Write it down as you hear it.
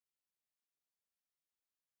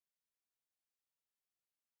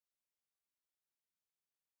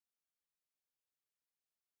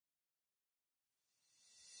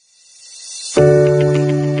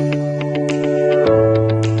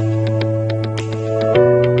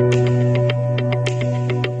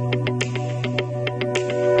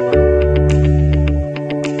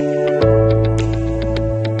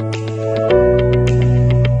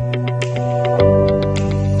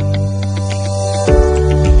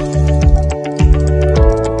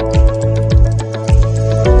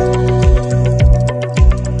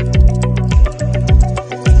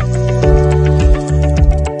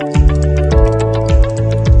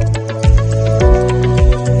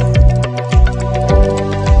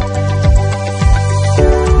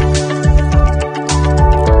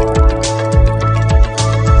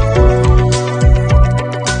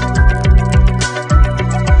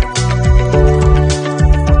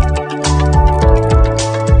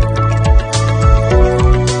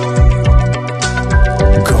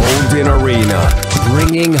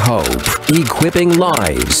bringing hope, equipping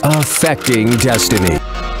lives, affecting destiny.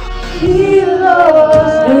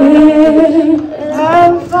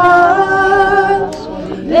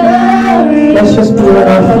 Let's just be on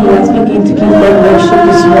our feet. Let's begin to give God worship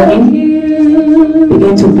this morning.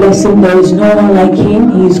 Begin to bless Him. There is no one like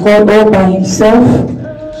Him. He is God all by Himself.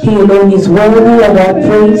 He alone is worthy of our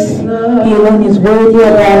praise. He alone is worthy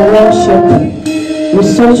of our worship. We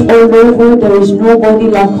search all over. There is nobody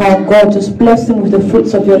like our God. Just bless Him with the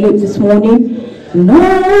fruits of your lips this morning. No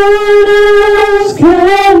one else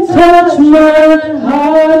can touch my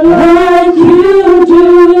heart like you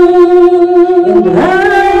do. And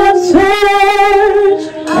I have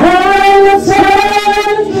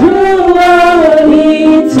searched throughout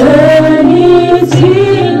eternity,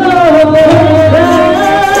 Lord.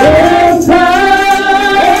 There is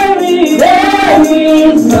none like you.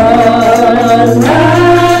 There is none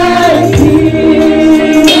like you.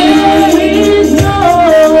 There is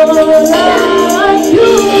none like you.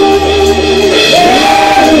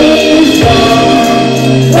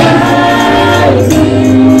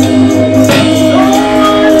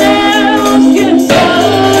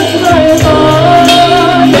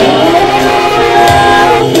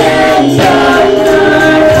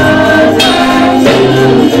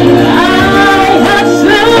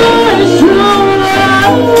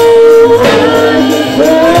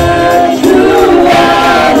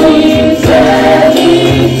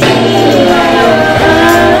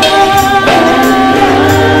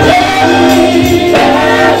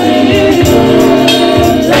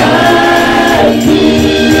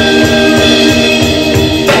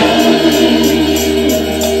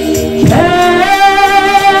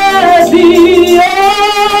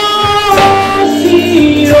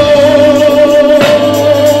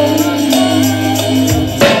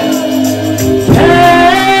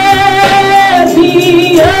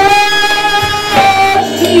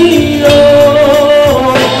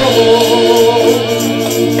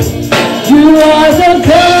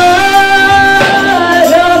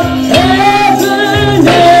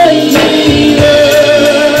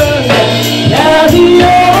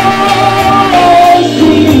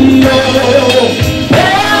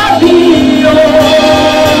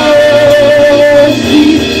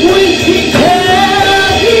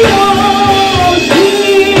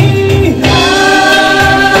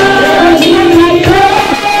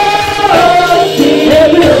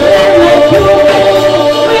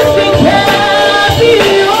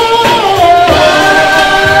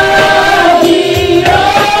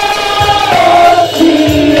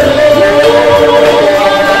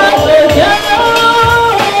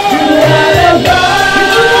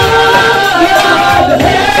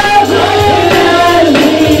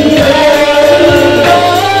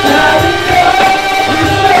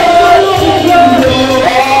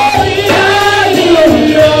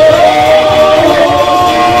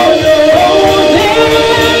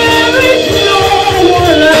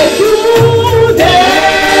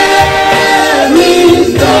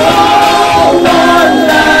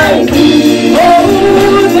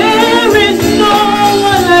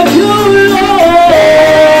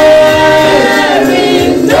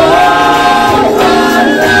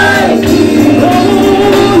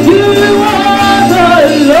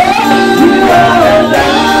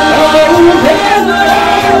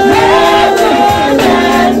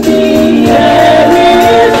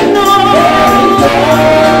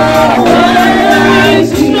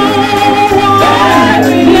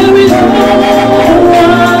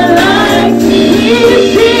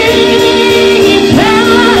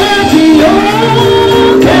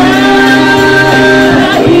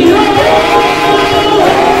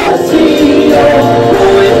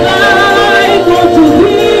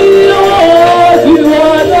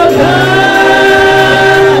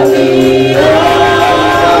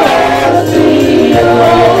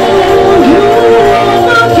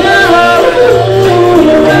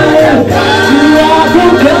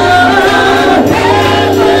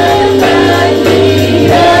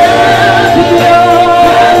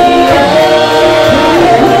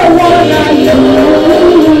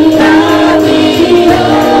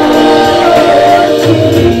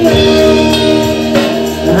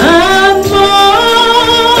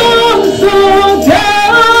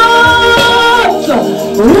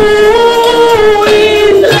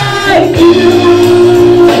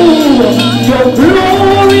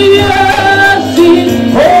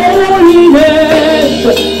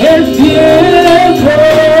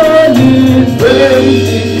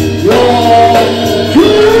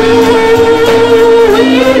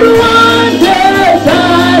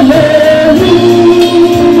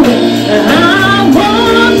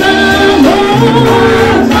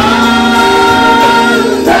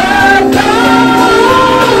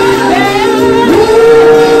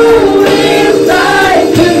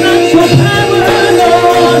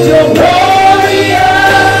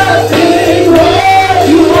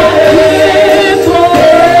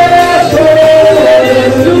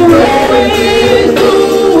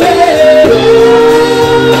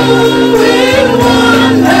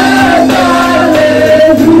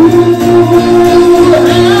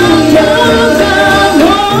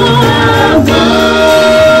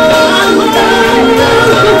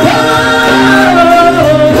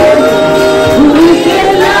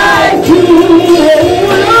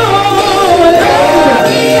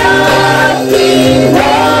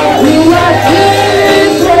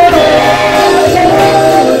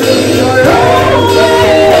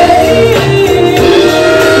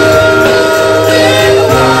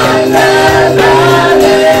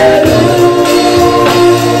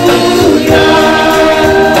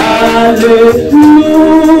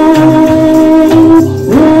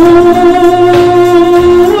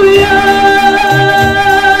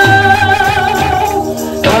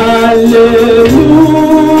 Hallelujah.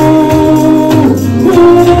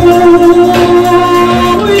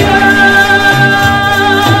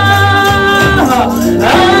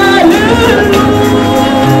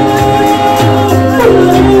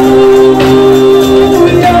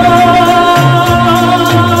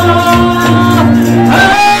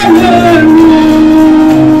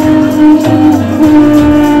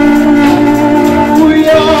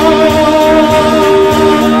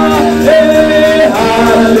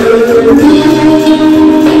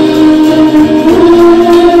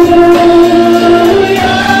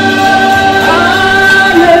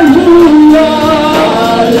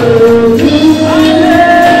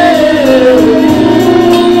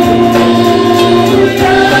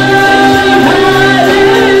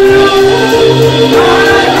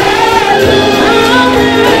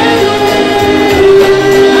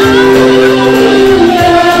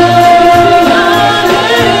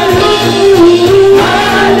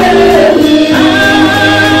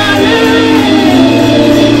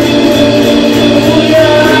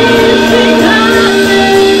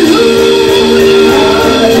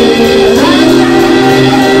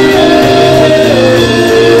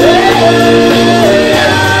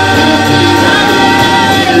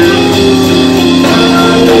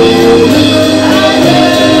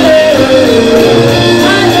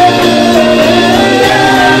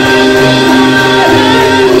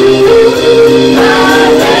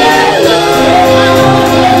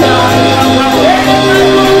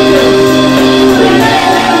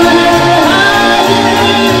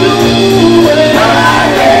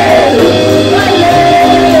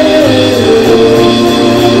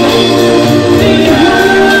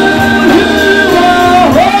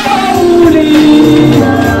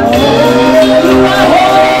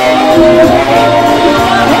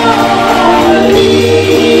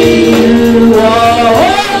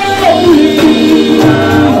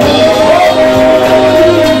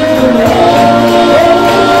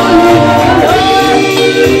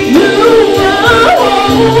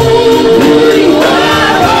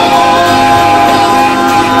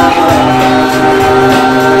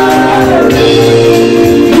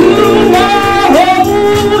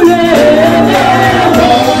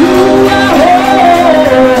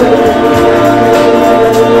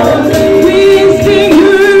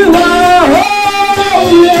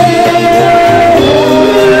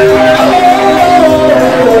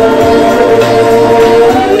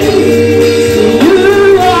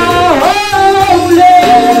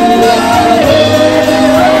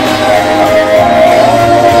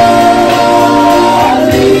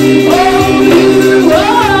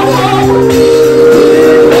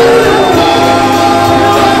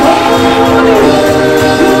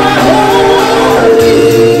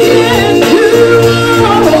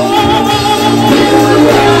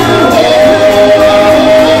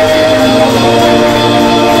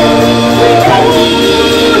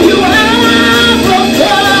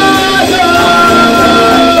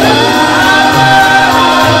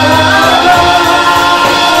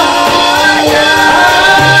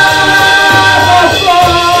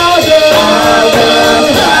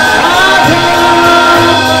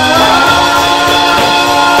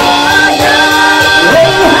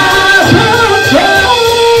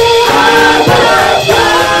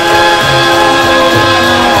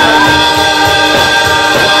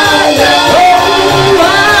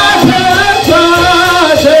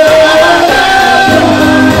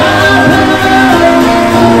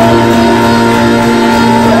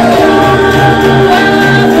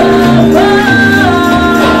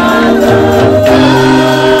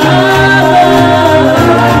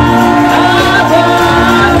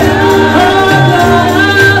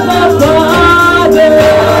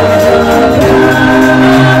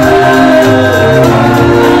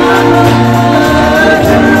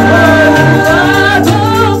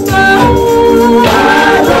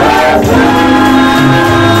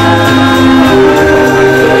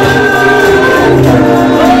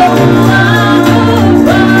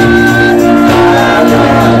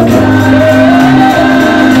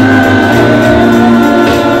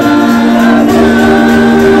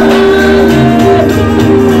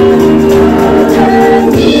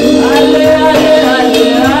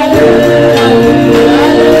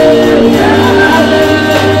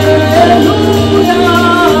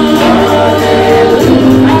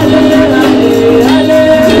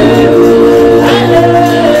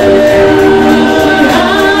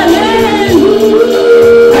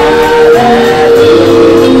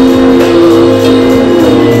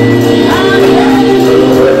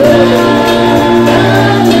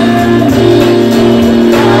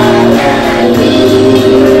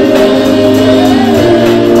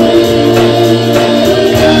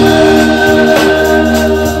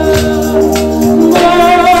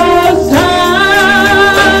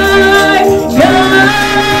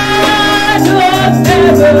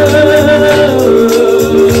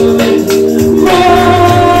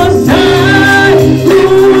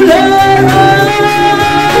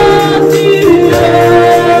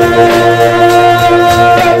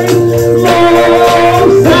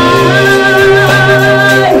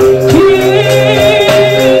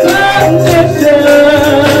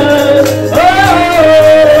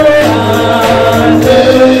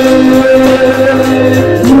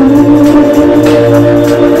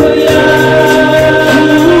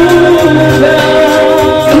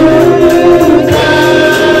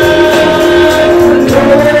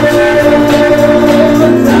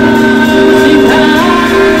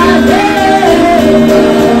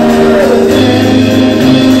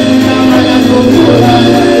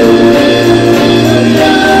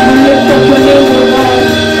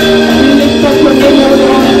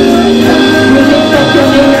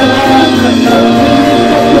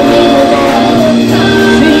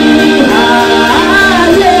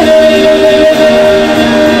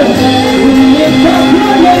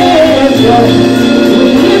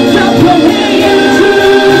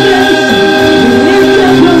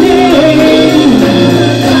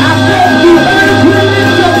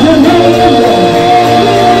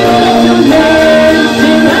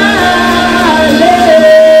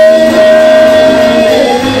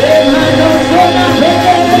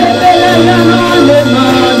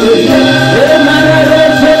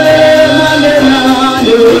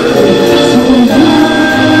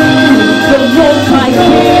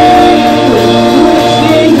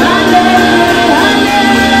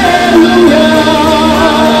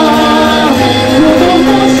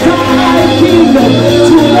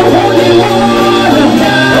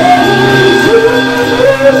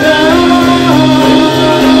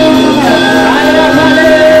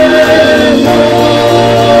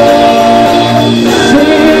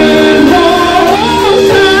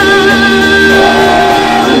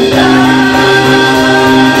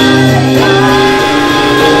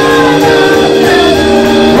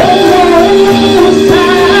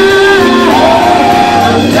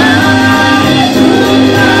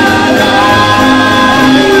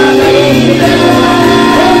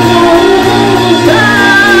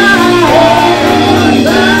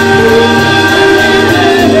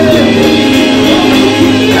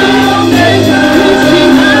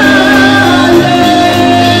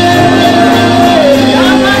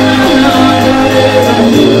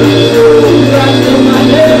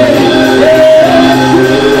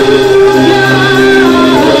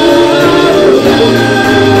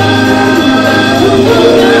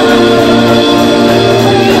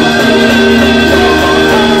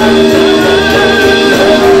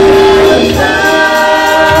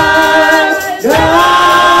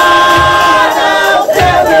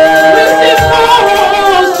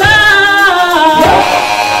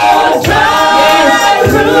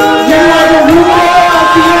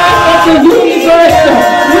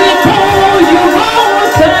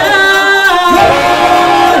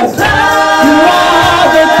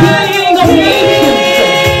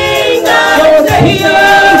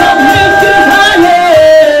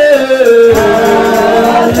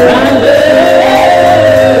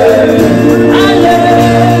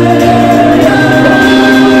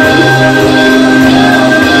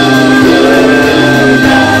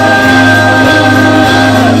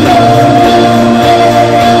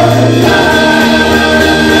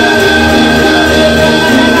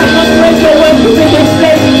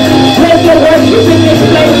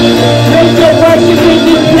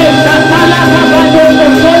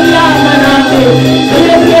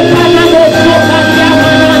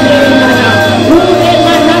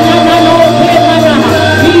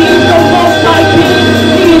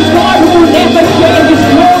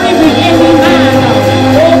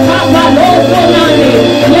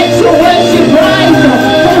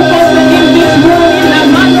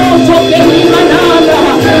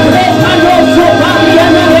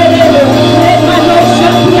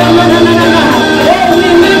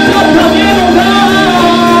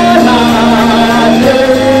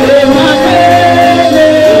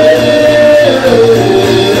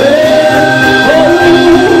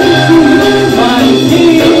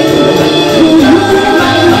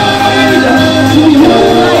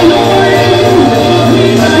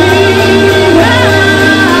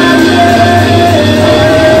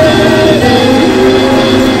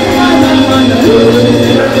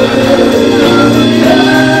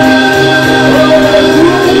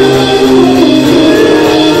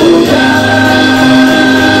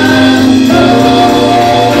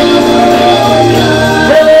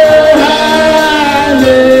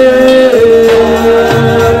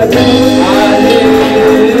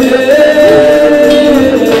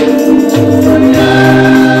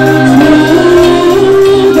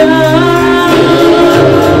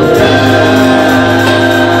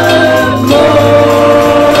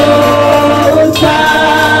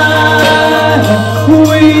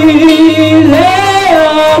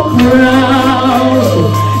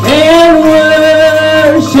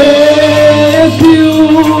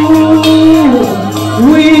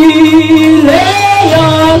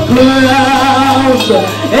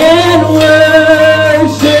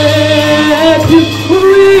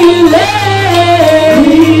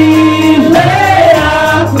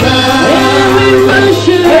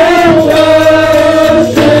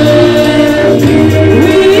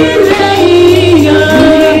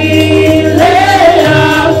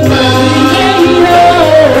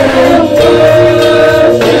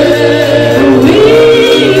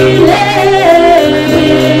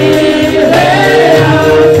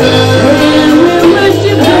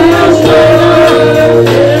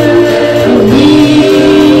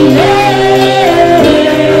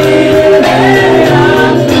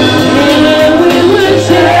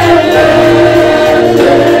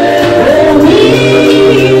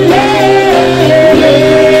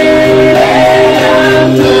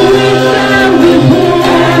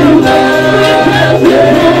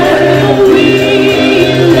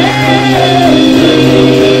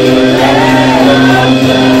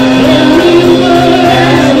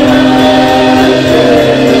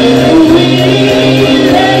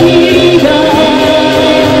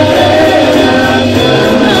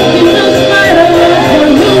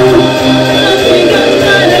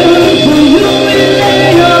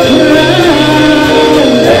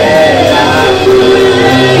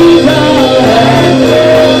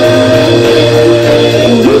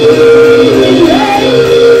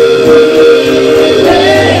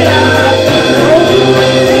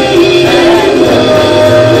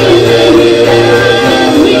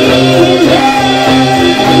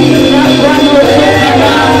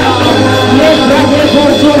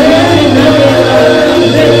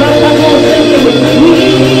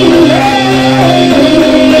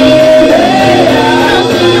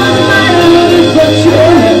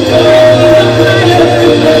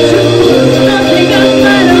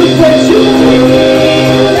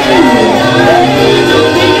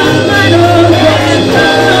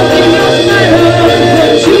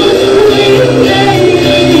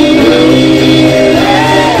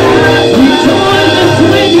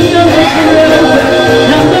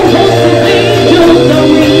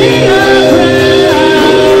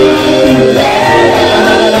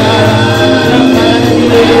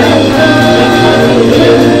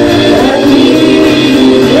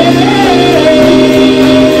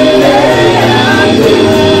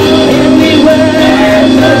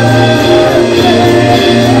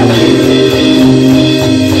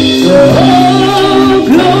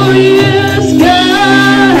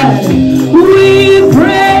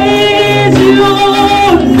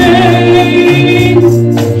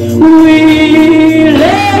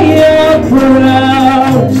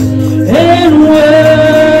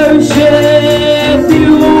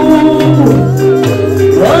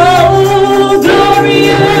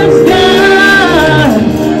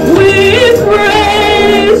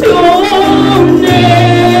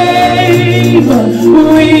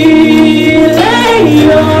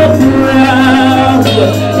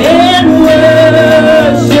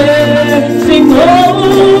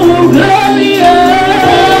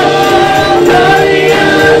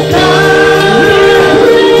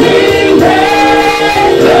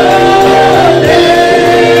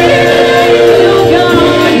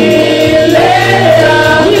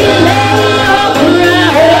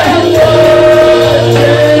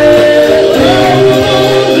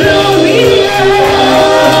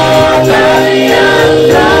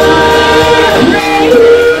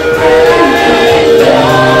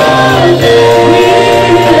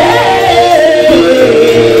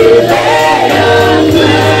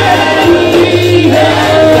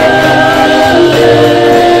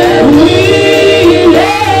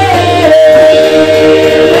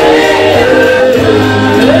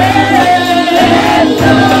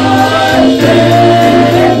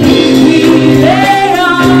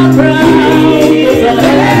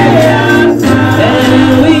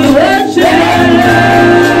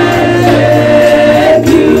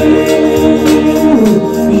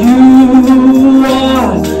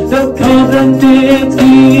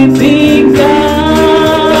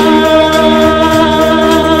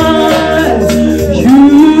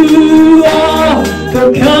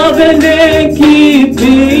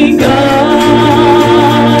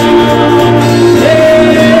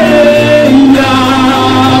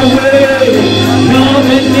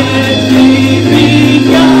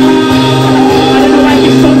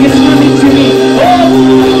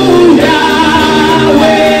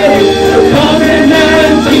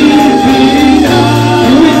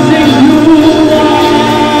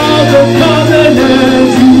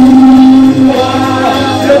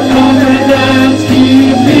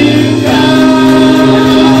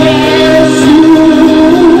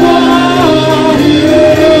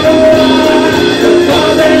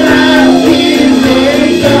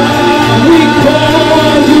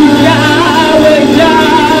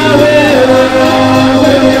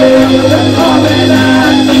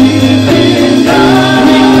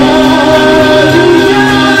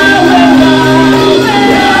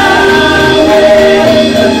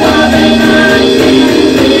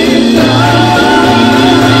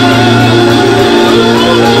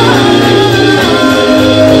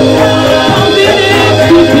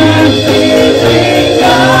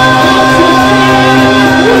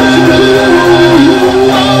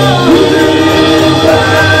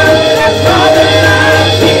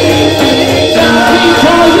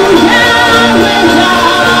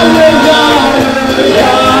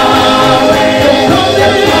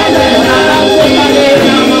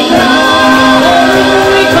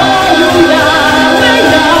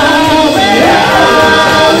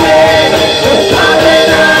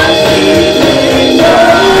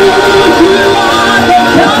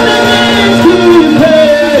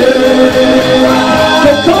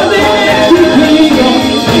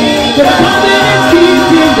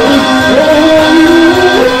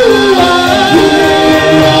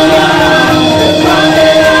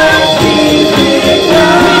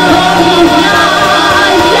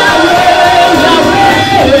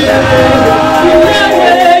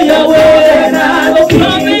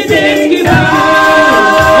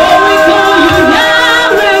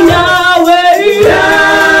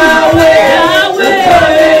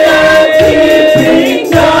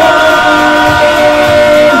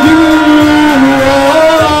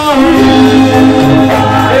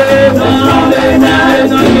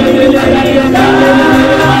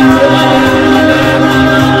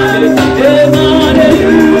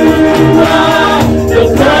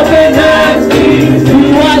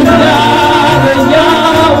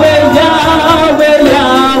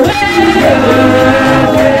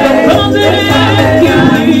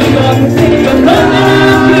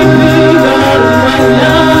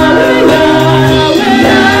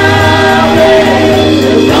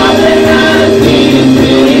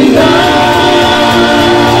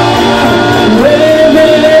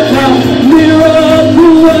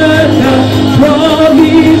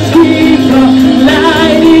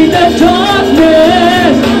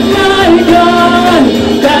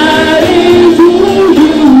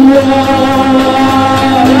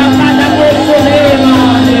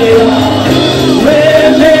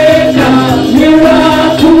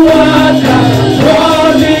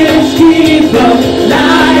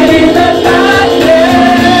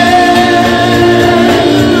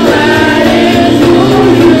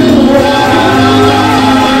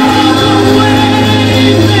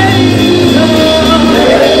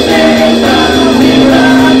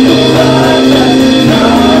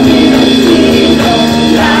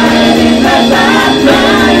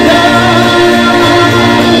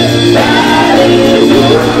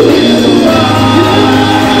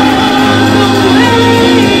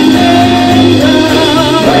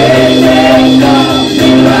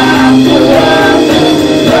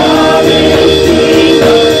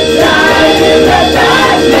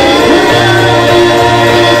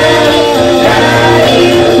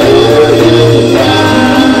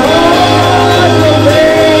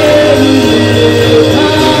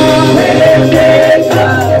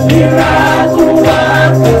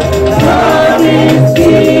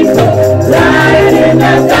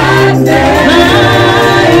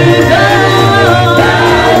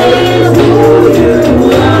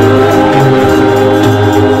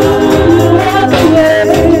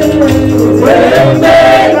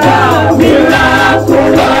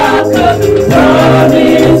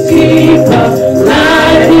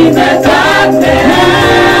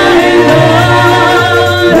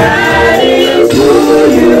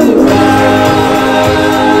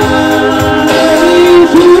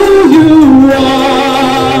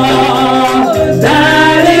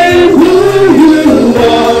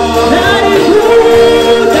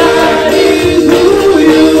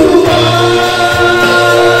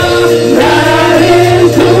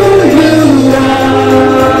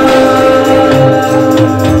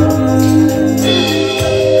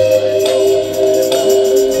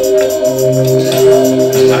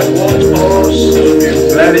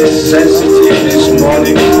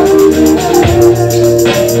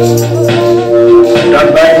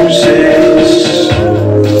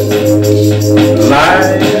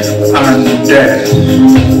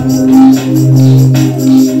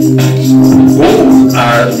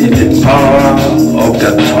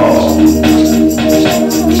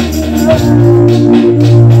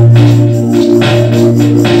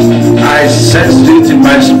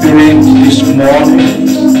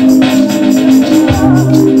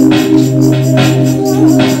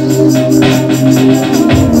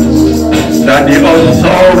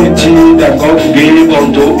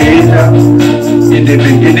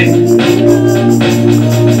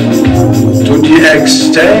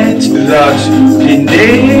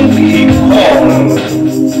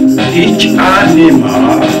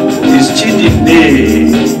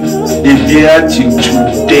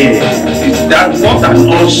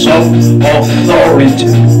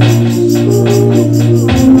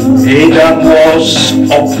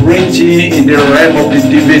 In the realm of the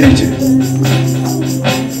divinity,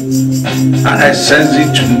 and I sense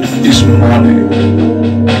it this morning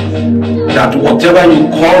that whatever you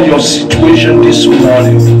call your situation this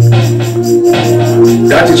morning,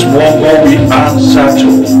 that is what God will answer to.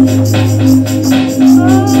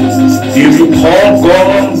 If you call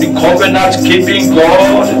God the covenant-keeping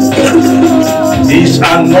God, is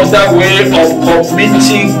another way of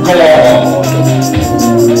committing God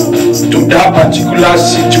to that particular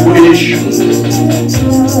situation.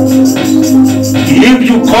 If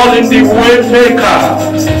you call him the way maker,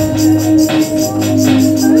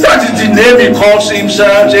 that is the name he calls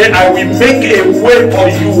himself. Say, I will make a way for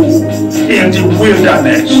you in the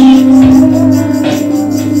wilderness.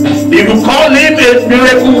 If you call him a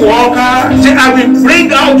miracle worker, say, I will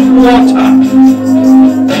bring out water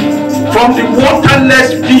from the waterless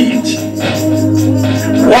pit.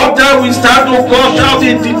 Water will start to gush out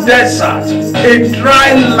in the desert, a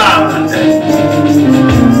dry land.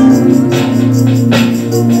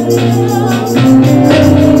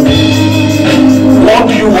 What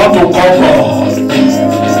do you want to call God?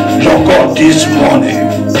 Your God this morning.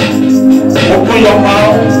 Open your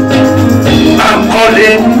mouth and call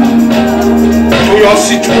him to your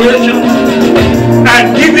situation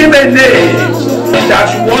and give him a name that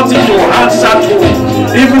you want him to answer to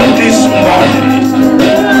even this morning.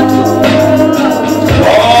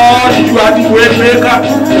 Lord, you are the way maker.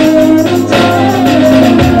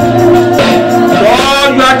 Lord,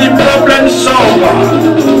 you are the problem solver.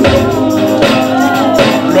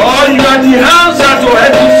 Lord, you are the answer to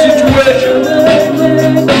every situation.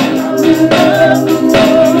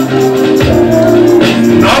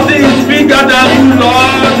 Nothing is bigger than you,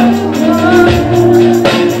 Lord.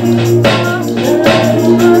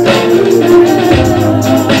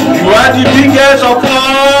 You are the biggest of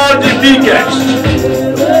all the biggest.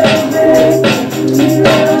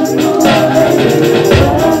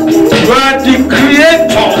 You are the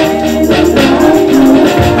creator,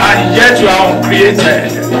 and yet you are uncreated.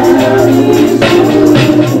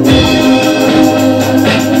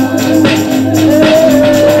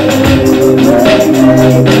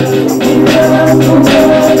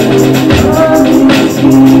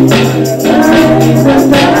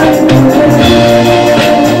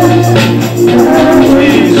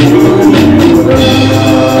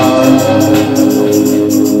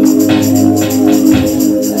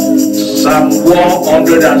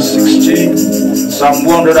 Psalm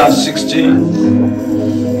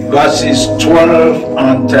 116, verses 12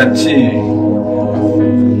 and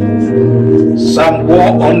 13. Psalm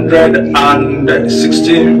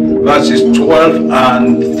 116, verses 12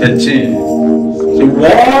 and 13. The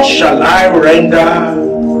what shall I render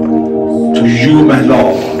to you, my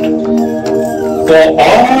Lord, for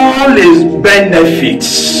all his benefits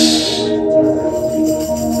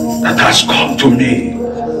that has come to me?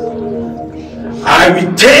 I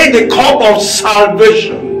will take the cup of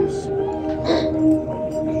salvation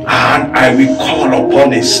and I will call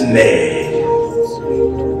upon his name.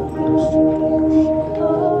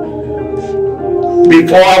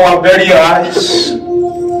 Before our very eyes,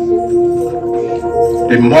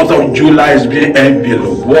 the month of July is being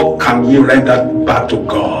enveloped. What can we render back to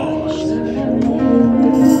God?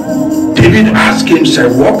 David asked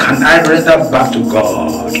himself, what can I render back to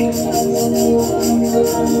God?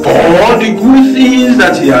 For all the good things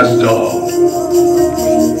that he has done,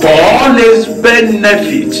 for all his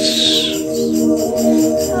benefits,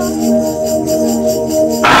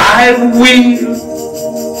 I will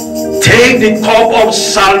take the cup of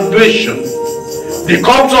salvation. The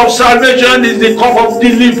cup of salvation is the cup of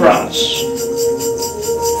deliverance.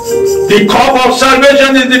 The cup of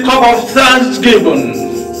salvation is the cup of thanksgiving.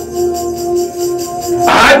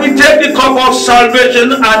 I will take the cup of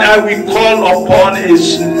salvation and I will call upon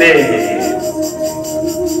his name.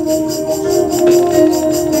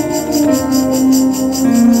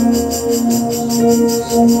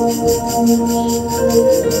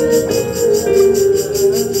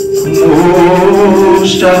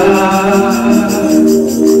 Most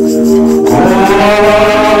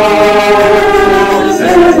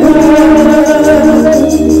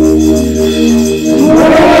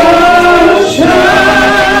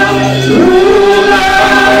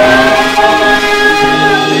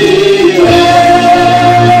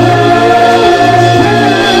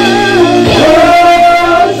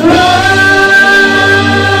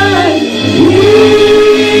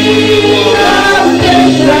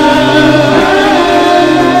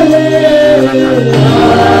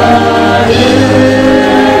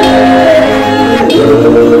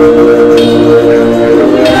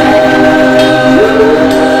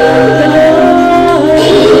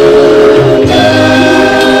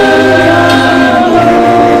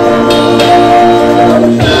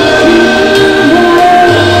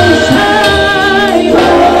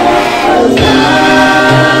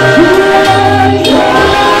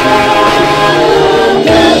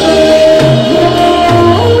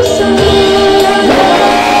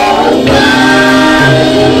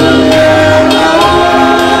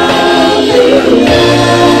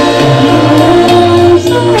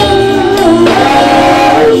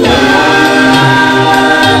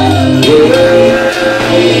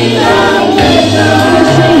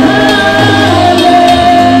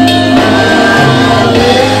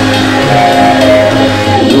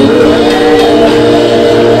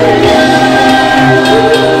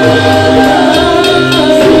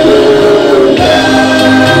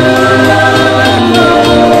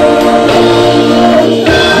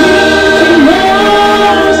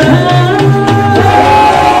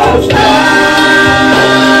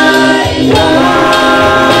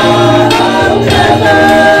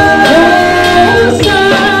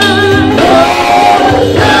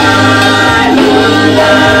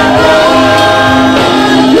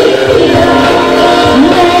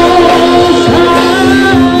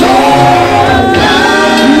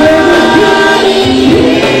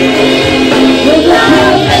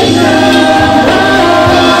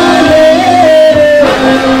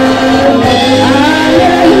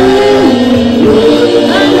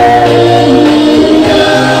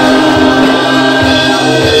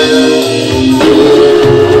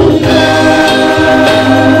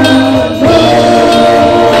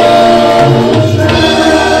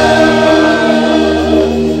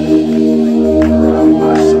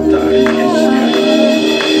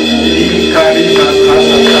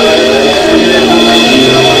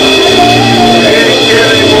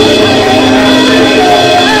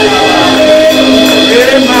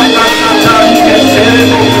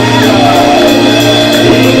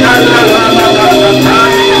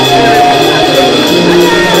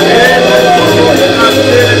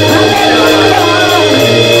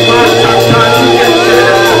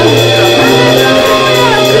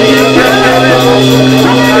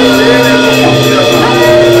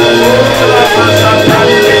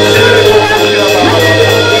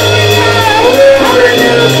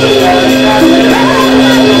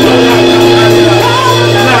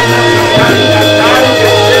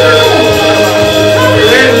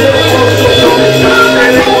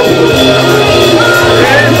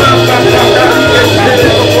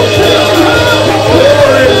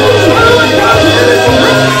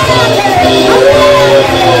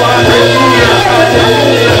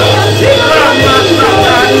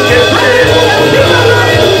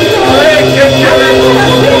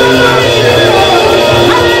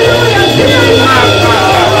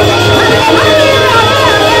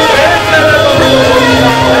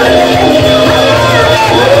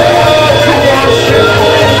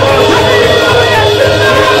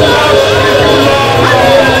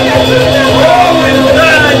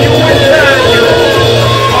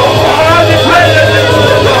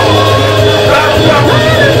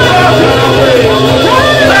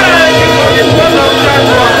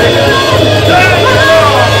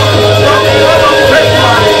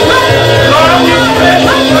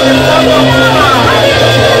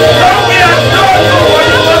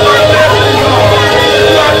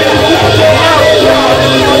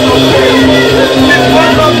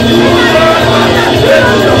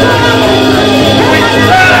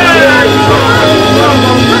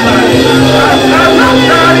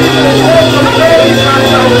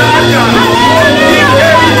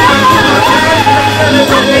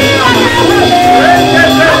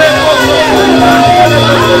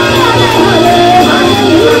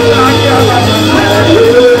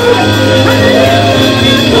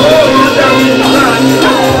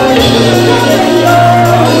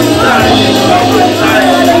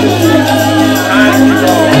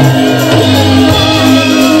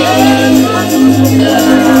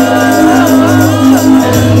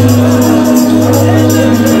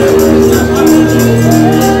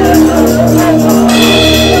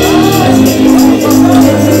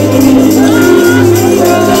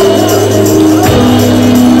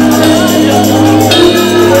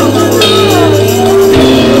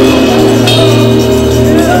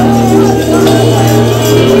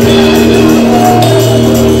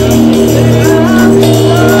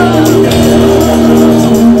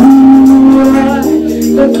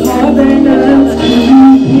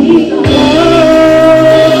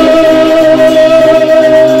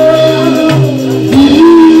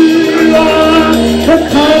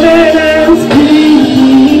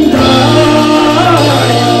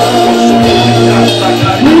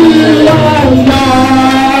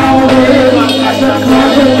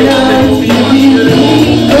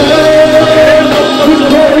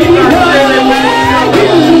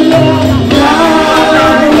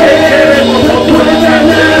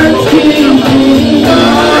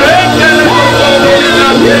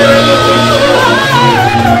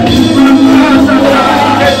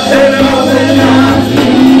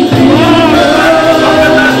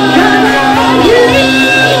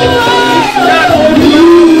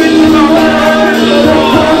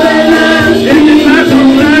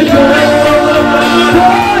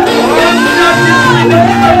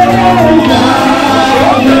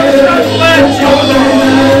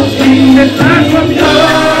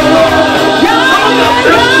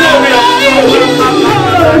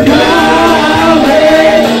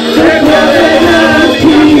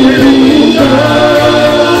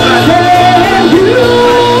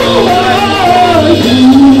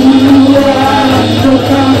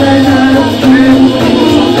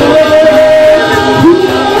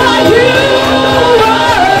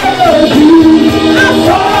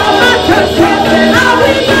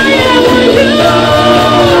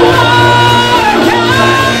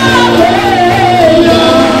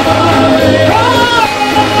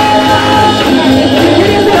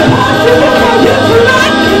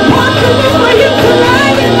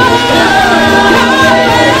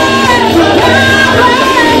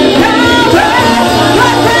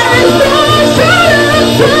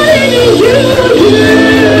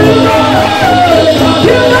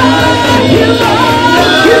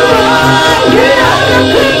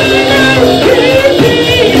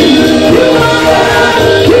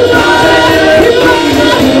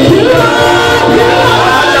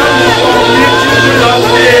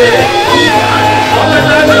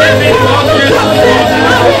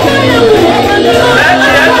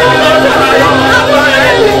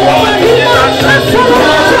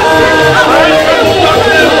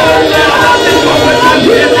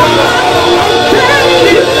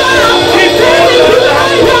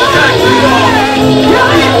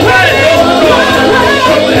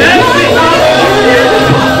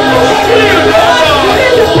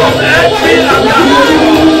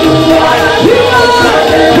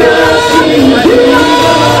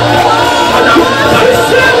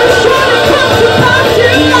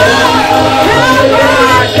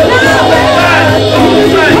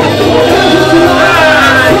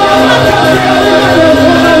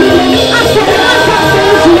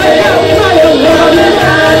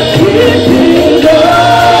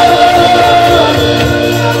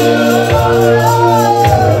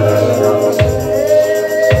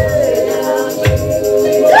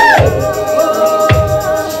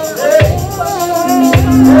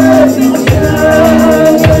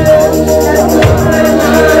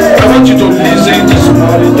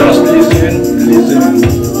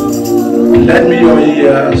Lend me your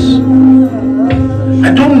ears.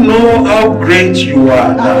 I don't know how great you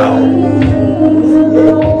are now.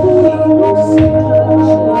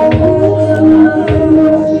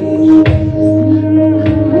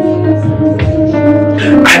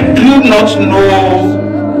 I do not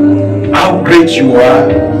know how great you are.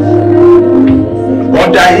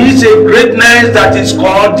 But there is a greatness that is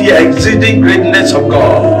called the exceeding greatness of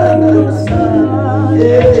God.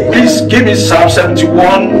 Please give me Psalm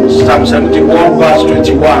 71 verse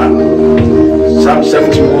 21. Psalm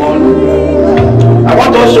 71. I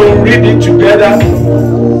want us to read it together.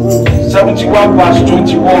 71 verse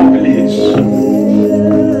 21, please.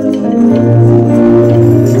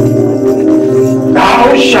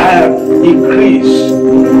 Thou shalt increase.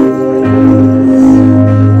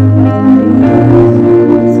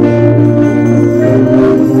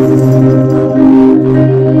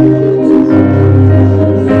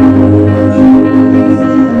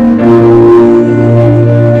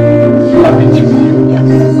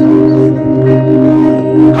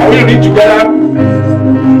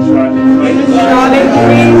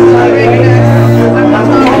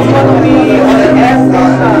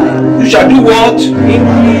 Shall do what?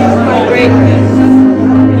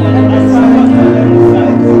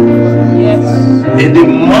 In the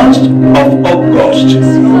month of August,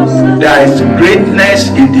 there is greatness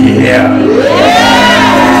in the air.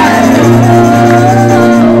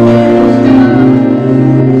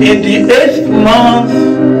 In the 8th month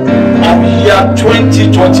of year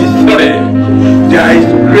 2023, there is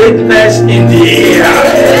greatness in the air.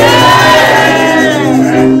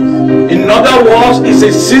 In other words, it's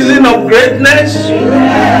a season of greatness.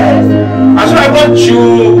 And so I want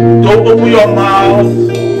you to open your mouth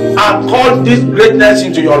and call this greatness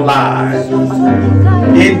into your life.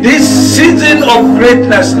 In this season of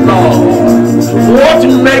greatness, Lord, what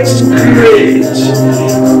makes great?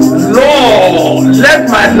 Lord, let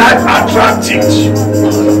my life attract it.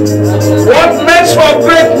 What makes for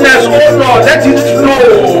greatness, oh Lord, let it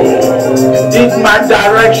flow in my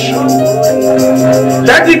direction.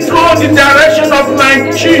 Let it flow in the direction of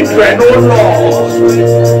my children, oh Lord.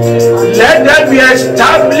 Let them be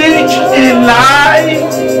established in life.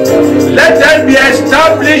 Let them be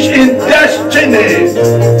established in destiny.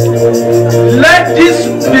 Let this,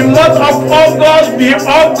 the month of August, be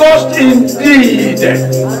August indeed,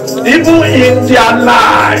 even in their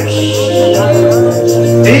lives.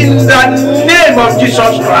 In the name of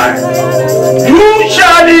Jesus Christ, you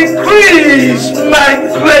shall increase my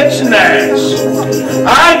greatness,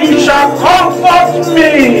 and you shall comfort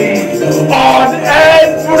me on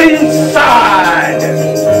every side.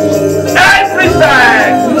 Every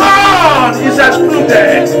side, none is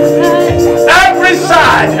excluded. Every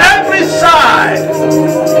side, every side.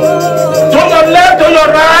 To your left, to your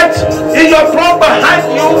right, in your front, behind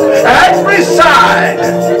you, every side.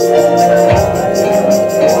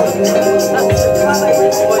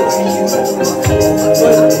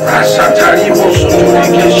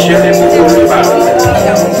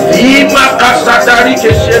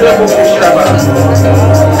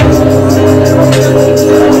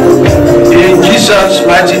 In Jesus'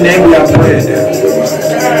 mighty name we are praying.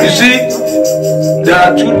 You see, there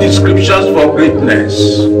are two descriptions for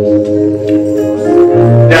greatness.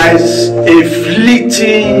 There is a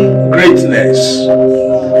fleeting greatness,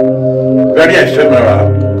 very ephemeral.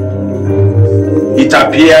 It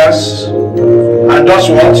appears and does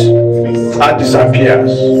what? And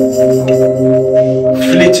disappears.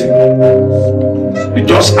 Fleeting. You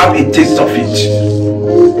just have a taste of it.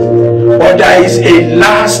 But there is a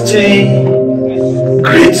lasting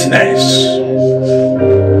greatness.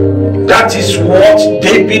 That is what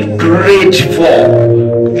David prayed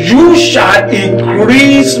for. You shall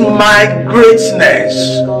increase my greatness.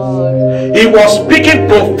 He was speaking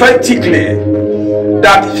prophetically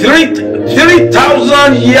that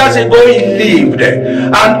 3,000 years ago he lived,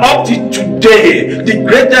 and up to today the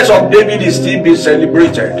greatness of David is still being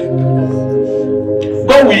celebrated.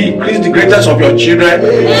 God will increase the greatness of your children.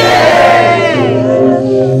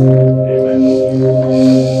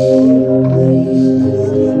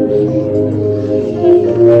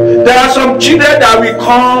 There are some children that will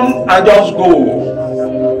come and just go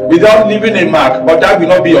without leaving a mark, but that will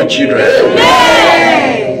not be your children.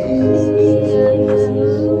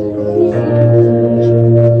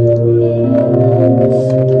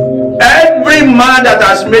 Every man that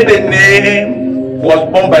has made a name was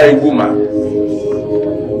born by a woman.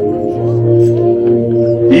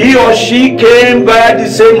 He or she came by the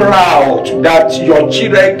same route that your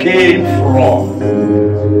children came from.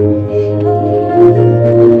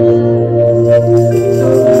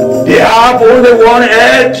 They have only one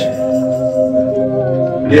head.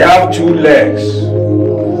 They have two legs.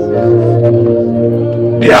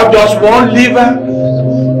 They have just one liver.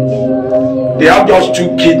 They have just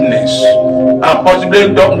two kidneys. And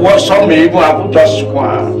possibly some may even have just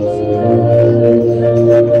one.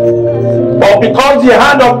 But because the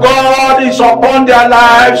hand of God is upon their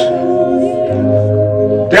lives,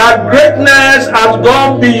 their greatness has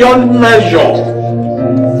gone beyond measure.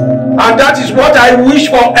 And that is what I wish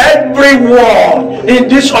for everyone in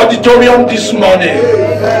this auditorium this morning.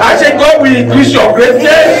 I say God will increase your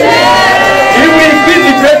greatness. He will increase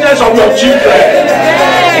the greatness of your children.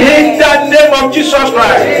 In the name of Jesus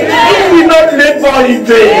Christ. You will not labor in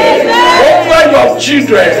vain over your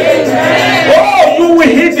children. Oh, you will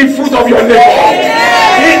hit the fruit of your labor.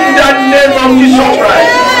 In the name of Jesus Christ.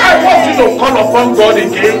 I want you to call upon God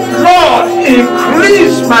again. Lord,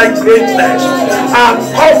 increase my greatness and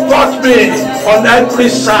comfort me on every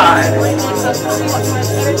side.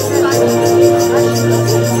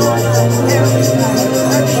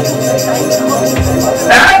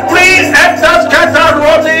 Every scatter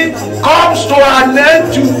running comes to an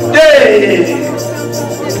end today.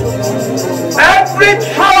 Every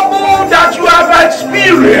trouble that you have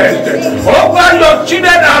experienced over your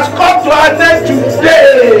children has come to an end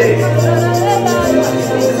today.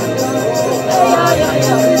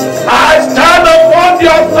 I stand upon the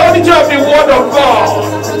authority of the word of God.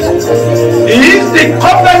 He is the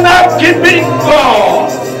covenant-keeping God.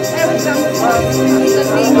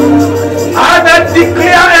 And I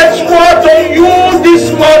declare a word to you this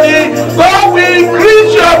morning. God will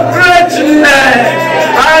increase your greatness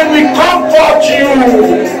and will comfort you.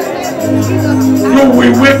 You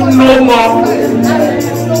will weep no more.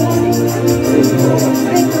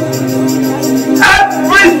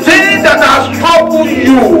 Everything that has troubled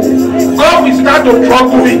you, God will start to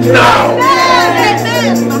trouble it now.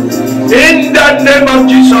 In the name of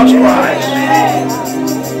Jesus Christ.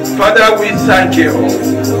 Father, we thank you.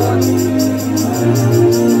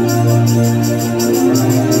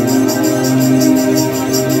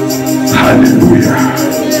 Hallelujah.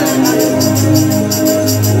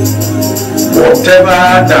 Whatever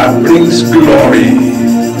that brings glory,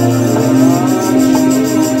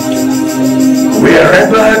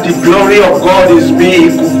 wherever the glory of God is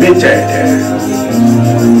being incubated,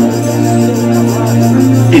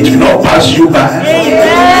 it will not pass you by.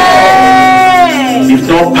 It will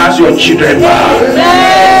not pass your children by.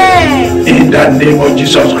 In the name of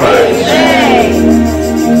Jesus Christ.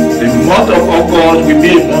 The month of August will be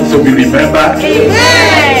a month to be remembered.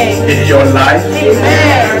 In your life,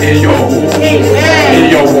 in your home, in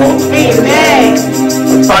your work,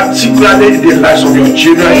 particularly in the lives of your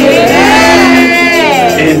children.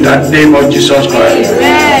 In the name of Jesus Christ.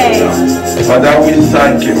 Father, we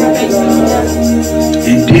thank you.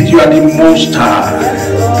 Indeed, you are the Most High,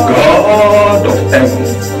 God of heaven,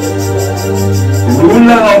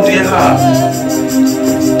 ruler of the earth,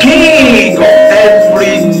 King of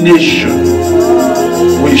every nation.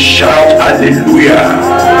 We shout hallelujah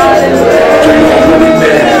to your holy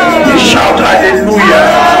name. We shout hallelujah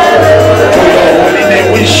to your holy name.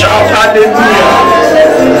 We shout hallelujah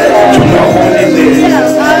to your holy name.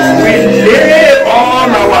 We lay all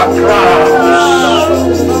our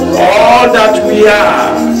crowns, all that we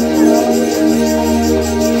are.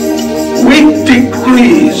 We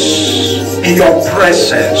decrease in your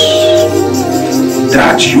presence.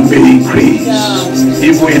 that you may increase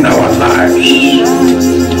even in our lives.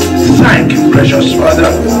 Thank you, precious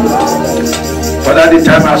Father. Father, the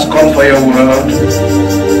time has come for your word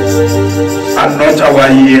and not our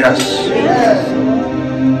ears.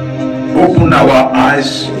 Open our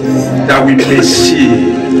eyes that we may see.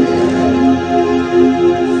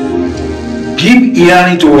 Give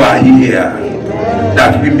ear to our ear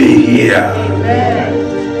that we may hear.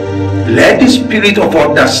 Let the spirit of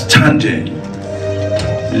understanding,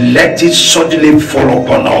 let it suddenly fall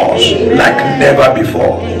upon us like never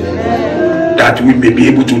before, that we may be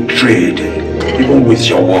able to trade even with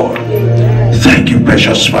your word. Thank you,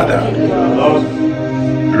 precious Father.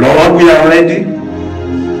 Lord, we are ready.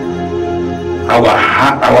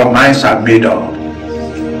 Our minds are made up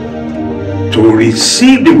to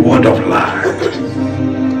receive the word of life.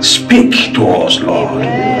 Speak to us, Lord,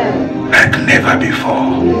 like never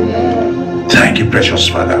before. Thank you, precious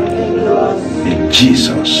Father. In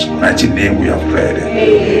Jesus' mighty name we have prayed.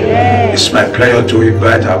 It's my pleasure to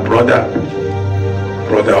invite our brother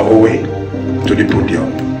Owe, to the podium.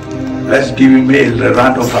 Let's give him a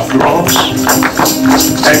round of applause.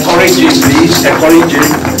 Encourage him, please. Encourage him.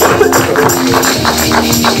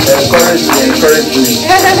 Encourage me.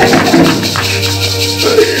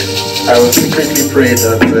 I will secretly pray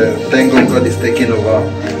that thank God is taking over,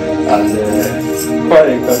 and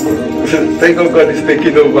thank God is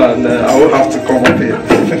taking over, and I will have to come up here.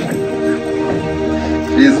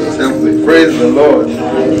 Jesus help me. Praise the Lord.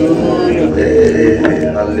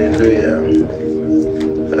 Hallelujah.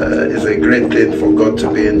 It's a great thing for God to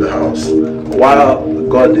be in the house. While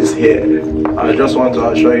God is here, I just want to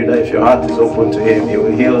assure you that if your heart is open to Him, He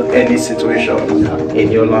will heal any situation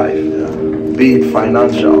in your life, be it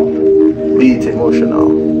financial, be it emotional,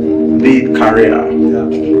 be it career.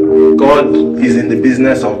 God is in the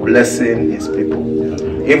business of blessing His people.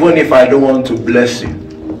 Even if I don't want to bless you,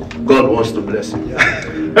 God wants to bless you.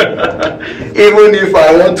 Even if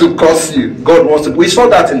I want to curse you, God wants to. We saw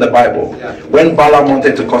that in the Bible. When Balaam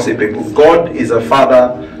wanted to curse a people, God is a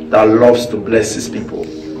father that loves to bless his people.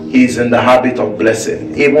 He's in the habit of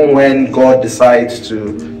blessing. Even when God decides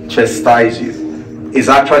to chastise you, He's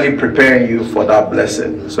actually preparing you for that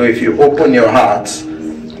blessing. So if you open your heart,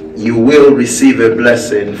 you will receive a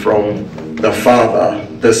blessing from the Father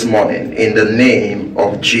this morning in the name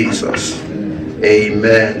of Jesus.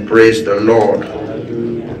 Amen. Praise the Lord.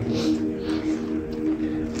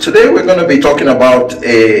 Today we're going to be talking about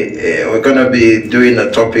we're going to be doing a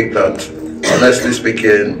topic that, honestly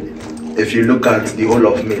speaking, if you look at the whole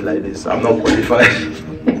of me like this, I'm not qualified.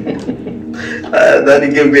 Daddy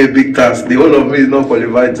gave me a big task. The whole of me is not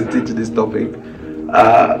qualified to teach this topic.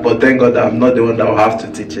 But thank God that I'm not the one that will have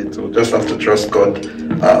to teach it. We'll just have to trust God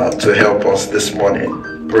to help us this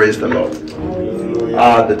morning. Praise the Lord.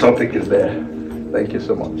 The topic is there. Thank you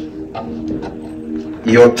so much.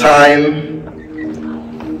 Your time,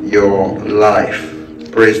 your life.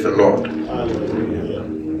 Praise the Lord.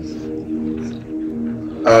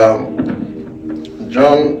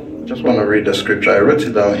 John, just want to read the scripture. I wrote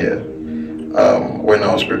it down here when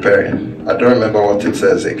I was preparing. I don't remember what it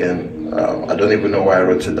says again. I don't even know why I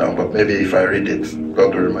wrote it down, but maybe if I read it,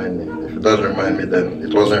 God will remind me. If it doesn't remind me, then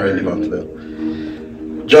it wasn't relevant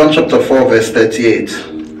then. John chapter 4 verse 38.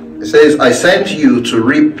 It says, I sent you to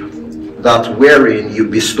reap that wherein you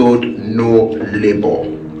bestowed no labor.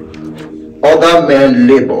 Other men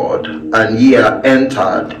labored, and ye are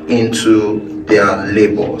entered into their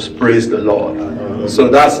labors. Praise the Lord. So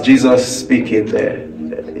that's Jesus speaking there.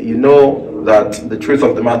 You know that the truth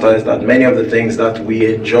of the matter is that many of the things that we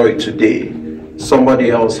enjoy today, somebody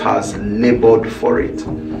else has labored for it.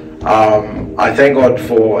 I thank God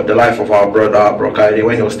for the life of our brother Brokaide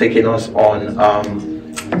when he was taking us on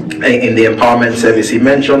in the empowerment service. He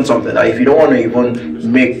mentioned something that if you don't want to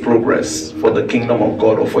even make progress for the kingdom of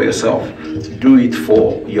God or for yourself, do it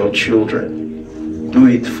for your children. Do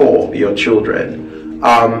it for your children.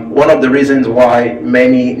 One of the reasons why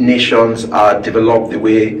many nations are developed the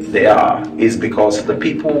way they are is because the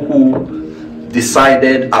people who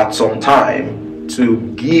decided at some time to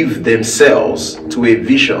give themselves to a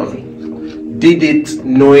vision did it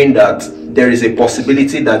knowing that there is a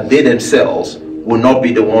possibility that they themselves will not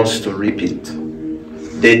be the ones to reap it.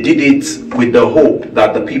 They did it with the hope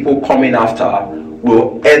that the people coming after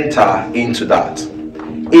will enter into that.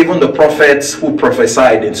 Even the prophets who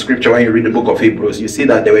prophesied in scripture, when you read the book of Hebrews, you see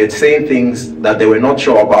that they were saying things that they were not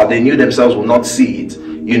sure about. They knew themselves would not see it,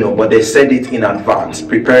 you know, but they said it in advance,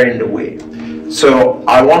 preparing the way. So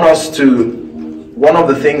I want us to, one of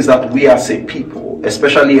the things that we as a people,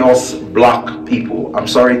 especially us black people, I'm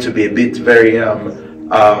sorry to be a bit very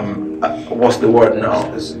what's the word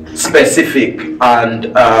now? Specific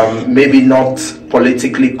and maybe not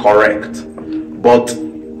politically correct. But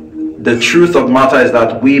the truth of the matter is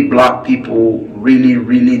that we black people really,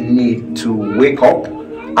 really need to wake up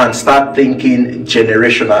and start thinking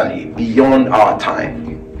generationally beyond our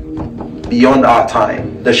time. Beyond our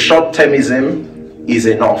time. The short-termism is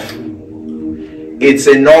enough. It's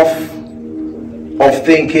enough of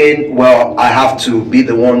thinking, well, I have to be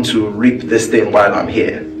the one to reap this thing while I'm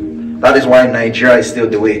here. That is why Nigeria is still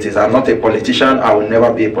the way it is. I'm not a politician. I will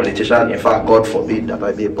never be a politician. In fact, God forbid that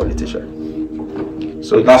I be a politician.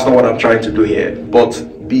 So that's not what I'm trying to do here.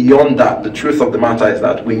 But beyond that, the truth of the matter is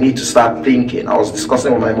that we need to start thinking. I was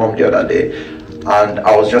discussing with my mom the other day, and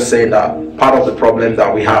I was just saying that part of the problem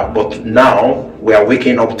that we have, but now we are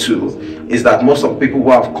waking up to, is that most of the people who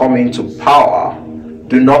have come into power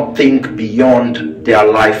do not think beyond their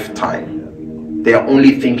lifetime. They are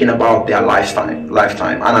only thinking about their lifetime,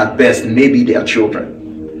 and at best, maybe their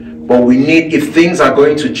children. But we need, if things are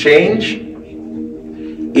going to change,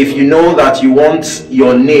 if you know that you want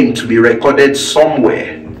your name to be recorded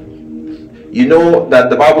somewhere, you know that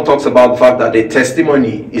the Bible talks about the fact that a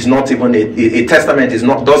testimony is not even a testament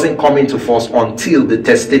doesn't come into force until the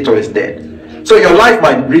testator is dead. So your life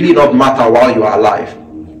might really not matter while you are alive,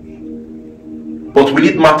 but will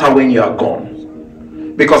it matter when you are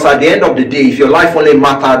gone? Because at the end of the day, if your life only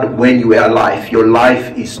mattered when you were alive, your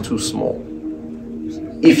life is too small.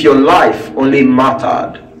 If your life only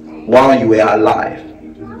mattered while you were alive,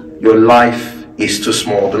 your life is too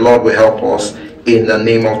small. The Lord will help us in the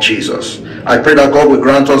name of Jesus. I pray that God will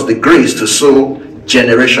grant us the grace to sow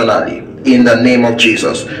generationally in the name of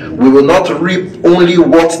Jesus. We will not reap only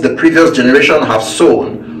what the previous generation have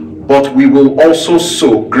sown, but we will also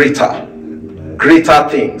sow greater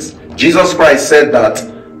things. Jesus Christ said that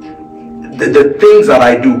the things that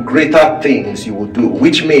I do, greater things you will do,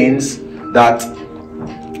 which means that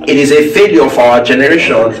it is a failure for our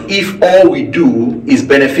generation if all we do is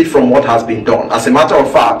benefit from what has been done. As a matter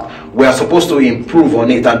of fact, we are supposed to improve on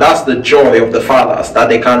it, and that's the joy of the fathers, that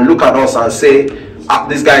they can look at us and say,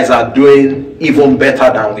 these guys are doing even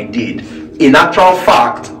better than we did. In actual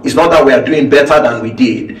fact, it's not that we are doing better than we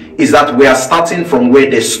did, it's that we are starting from where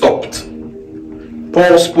they stopped.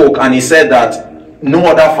 Paul spoke and he said that no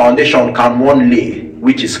other foundation can one lay,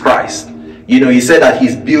 which is Christ. You know, he said that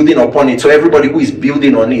he's building upon it. So everybody who is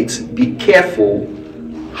building on it, be careful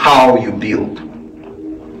how you build.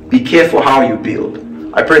 Be careful how you build.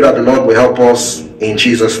 I pray that the Lord will help us in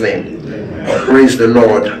Jesus' name. Amen. Praise the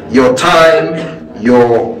Lord. Your time,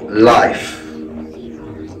 your life.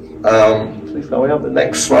 Please, can we have the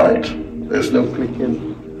next slide? There's no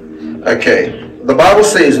clicking. Okay. The Bible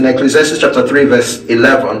says in Ecclesiastes chapter 3 verse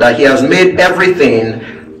 11 that he has made everything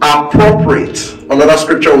appropriate. Another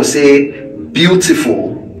scripture will say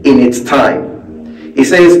beautiful in its time. It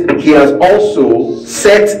says he has also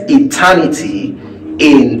set eternity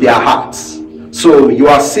in their hearts. So you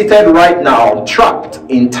are seated right now trapped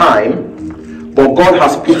in time, but God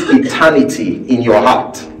has put eternity in your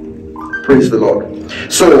heart. Praise the Lord.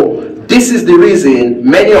 So this is the reason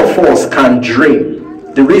many of us can dream.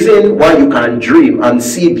 The reason why you can dream and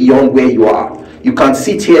see beyond where you are. You can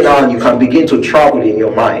sit here now and you can begin to travel in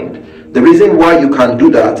your mind. The reason why you can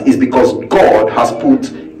do that is because God has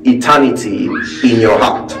put eternity in your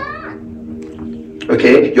heart.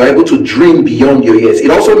 Okay? You're able to dream beyond your years.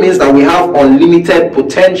 It also means that we have unlimited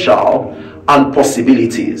potential and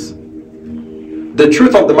possibilities. The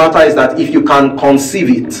truth of the matter is that if you can conceive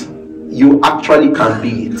it, you actually can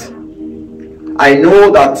be it. I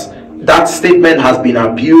know that statement has been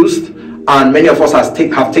abused and many of us have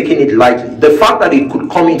taken it lightly. The fact that it could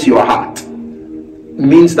come into your heart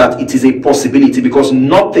means that it is a possibility, because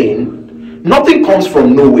nothing comes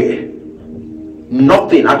from nowhere.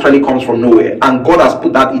 Nothing actually comes from nowhere, and God has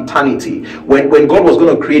put that eternity. When God was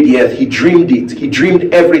going to create the earth, he dreamed it. He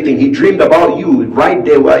dreamed everything. He dreamed about you right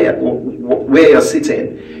there where you're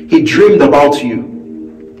sitting. He dreamed about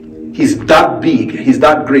you. He's that big, he's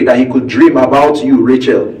that great, and he could dream about you,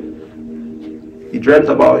 Rachel. He dreamt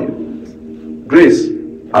about you. Grace,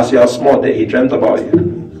 as you are small there, he dreamt about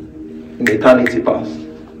you. In eternity past,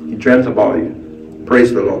 he dreamt about you.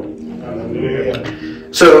 Praise the Lord.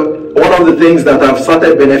 Hallelujah. So one of the things that I've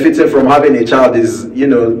started benefiting from having a child is,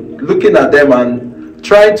 looking at them and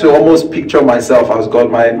trying to almost picture myself as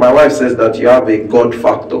God. My wife says that you have a God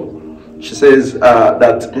factor. She says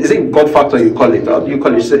that, is it God factor you call it? How do you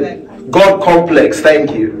call it? She said, God complex,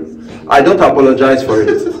 thank you. I don't apologize for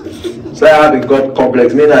it. So I have a God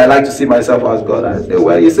complex, meaning I like to see myself as God. I say,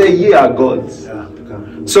 well, you say ye are gods.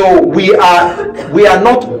 So we are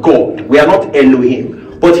not God. We are not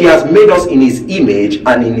Elohim. but he has made us in his image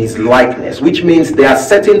and in his likeness, which means there are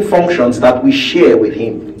certain functions that we share with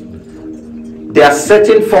him. There are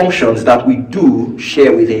certain functions that we do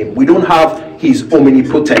share with him. We don't have his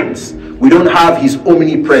omnipotence. We don't have his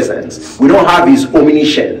omnipresence. We don't have his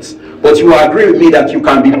omniscience. But you agree with me that you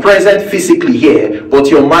can be present physically here, but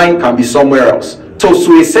your mind can be somewhere else. So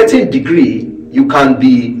to a certain degree, you can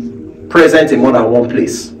be present in more than one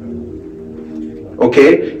place.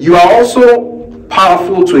 Okay? You are also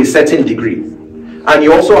powerful to a certain degree. And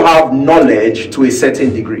you also have knowledge to a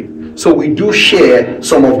certain degree. So we do share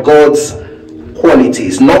some of God's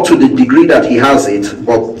qualities, not to the degree that he has it,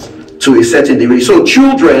 but to a certain degree. So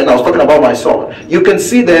children, I was talking about my son, you can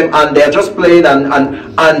see them and they're just playing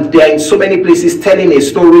and they're in so many places telling a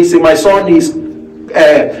story. See, my son is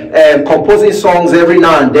composing songs every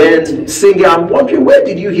now and then, singing. I'm wondering, where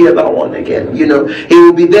did you hear that one again? You know, he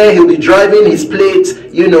will be there, he'll be driving his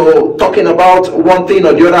plate, you know, talking about one thing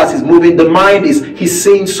or the other as he's moving. The mind is, he's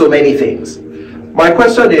seeing so many things. My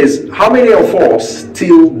question is, how many of us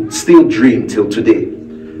still dream till today?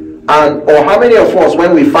 And or how many of us,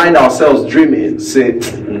 when we find ourselves dreaming, say,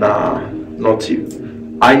 nah, not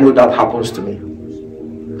you. I know that happens to me.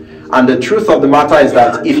 And the truth of the matter is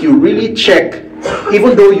that if you really check,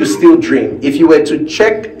 even though you still dream, if you were to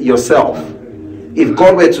check yourself, if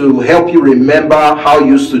God were to help you remember how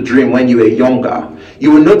you used to dream when you were younger,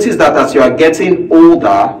 you will notice that as you are getting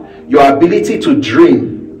older, your ability to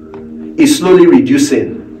dream is slowly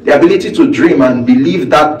reducing. The ability to dream and believe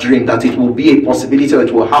that dream, that it will be a possibility or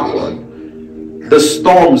it will happen. The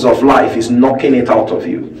storms of life is knocking it out of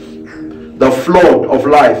you. The flood of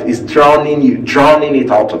life is drowning it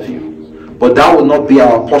out of you. But that will not be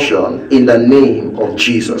our portion in the name of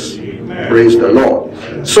Jesus. Amen. Praise the Lord.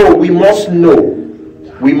 So we must know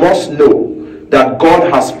that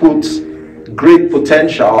God has put great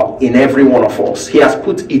potential in every one of us. He has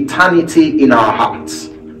put eternity in our hearts.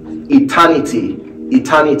 Eternity.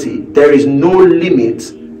 There is no limit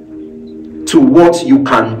to what you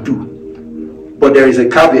can do. But there is a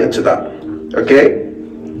caveat to that. Okay?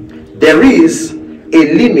 There is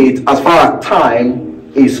a limit as far as time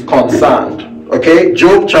is concerned. Okay?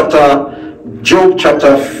 Job chapter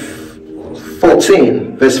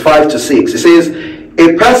 14, verse 5 to 6. It says,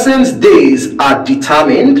 a person's days are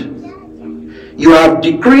determined. You have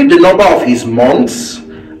decreed the number of his months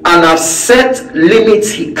and have set limits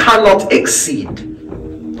he cannot exceed.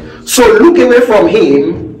 So look away from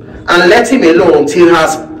him and let him alone till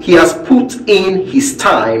he has put in his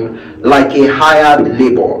time like a hired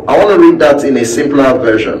labor. I want to read that in a simpler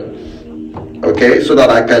version, okay, so that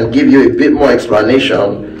I can give you a bit more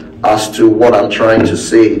explanation as to what I'm trying to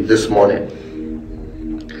say this morning.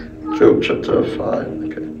 Job chapter 5,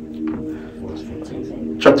 okay.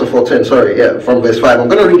 Chapter 14, sorry, yeah, from verse 5. I'm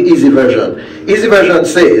going to read easy version. Easy version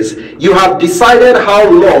says, you have decided how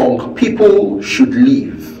long people should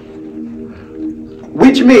live.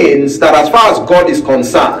 Which means that as far as God is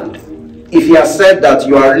concerned, if he has said that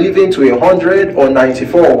you are living to 100 or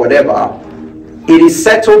 94 or whatever, it is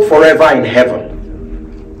settled forever in heaven.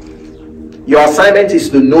 Your assignment is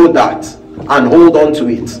to know that and hold on to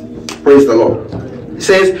it. Praise the Lord. It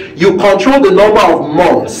says, you control the number of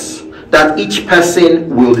months that each person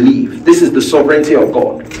will live. This is the sovereignty of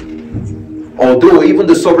God. Although even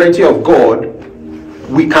the sovereignty of God,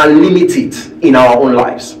 we can limit it in our own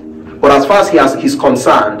lives. But as far as he's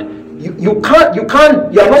concerned, you are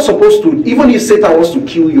not supposed to, even if Satan wants to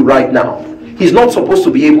kill you right now, he's not supposed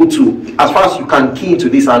to be able to, as far as you can key into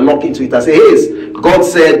this and lock into it and say, hey, God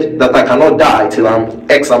said that I cannot die till I'm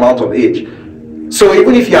X amount of age. So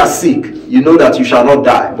even if you are sick, you know that you shall not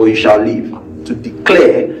die, but you shall live to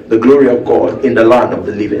declare the glory of God in the land of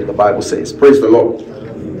the living, the Bible says. Praise the Lord.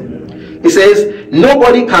 It says,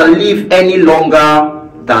 nobody can live any longer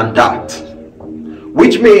than that.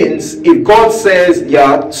 Which means if God says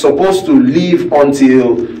you're supposed to live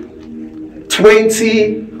until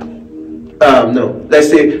let's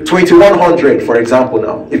say 2100, for example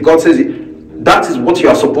now. If God says that is what you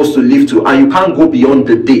are supposed to live to and you can't go beyond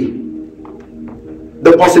the day.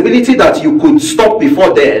 The possibility that you could stop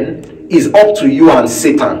before then is up to you and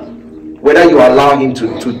Satan, whether you allow him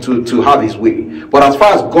to have his way. But as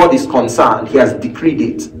far as God is concerned, he has decreed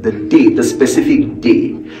it, the day, the specific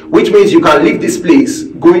day. Which means you can leave this place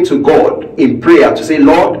going to God in prayer to say,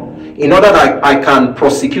 Lord, in order that I can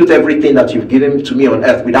prosecute everything that you've given to me on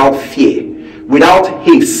earth without fear, without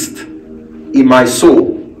haste in my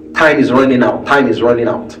soul. Time is running out. Time is running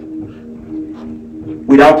out.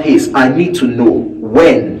 Without haste, I need to know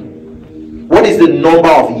when. What is the number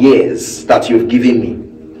of years that you've given me?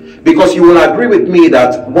 Because you will agree with me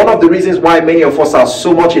that one of the reasons why many of us are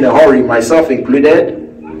so much in a hurry, myself included,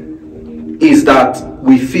 is that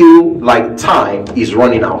we feel like time is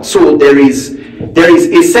running out. So there is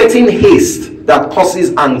a certain haste that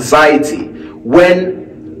causes anxiety when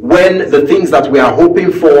the things that we are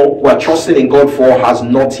hoping for, we are trusting in God for, has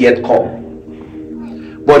not yet come.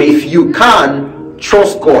 But if you can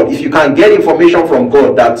trust God, if you can get information from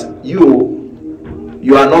God that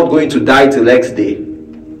you are not going to die till next day,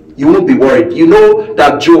 you won't be worried. You know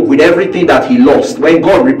that Job, with everything that he lost, when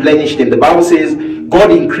God replenished him, the Bible says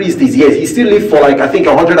God increased his years. He still lived for like, I think,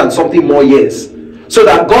 100 and something more years. So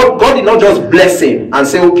that God did not just bless him and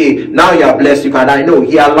say, okay, now you are blessed, you can die. No,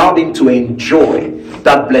 he allowed him to enjoy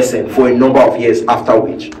that blessing for a number of years after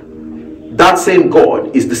which. That same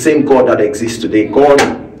God is the same God that exists today.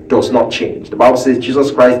 God does not change. The Bible says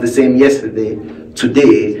Jesus Christ the same yesterday,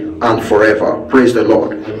 today, and forever. Praise the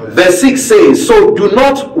Lord. Amen. Verse 6 says, so do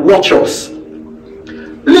not watch us.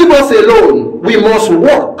 Leave us alone. We must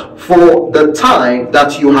work for the time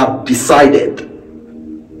that you have decided.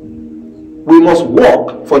 We must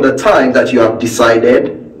work for the time that you have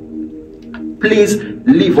decided. Please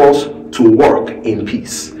leave us to work in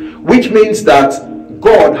peace. Which means that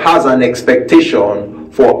God has an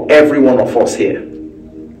expectation for every one of us here.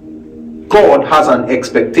 God has an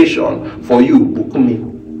expectation for you, Bukumi.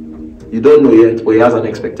 You don't know yet, but he has an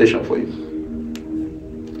expectation for you.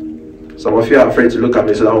 Some of you are afraid to look at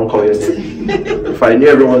me, so I won't call your name. If I knew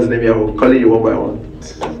everyone's name, I would call you one by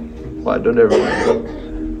one. But I don't know everyone.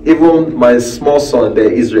 Even my small son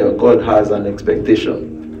there, Israel, God has an expectation.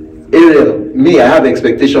 Ariel, me, I have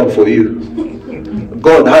expectation for you.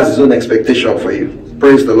 God has his own expectation for you.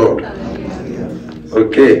 Praise the Lord.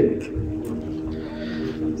 Okay.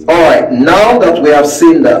 Alright, now that we have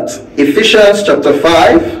seen that, Ephesians chapter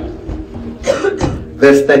 5,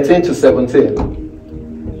 verse 13 to 17.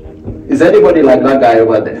 Is anybody like that guy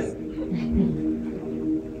over there?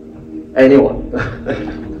 Anyone?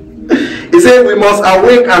 He said we must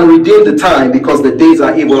awake and redeem the time because the days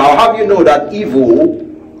are evil. I'll have you know that evil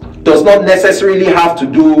does not necessarily have to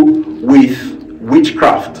do with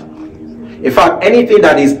witchcraft. In fact, anything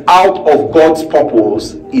that is out of God's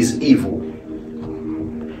purpose is evil.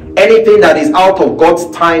 Anything that is out of God's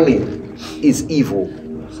timing is evil.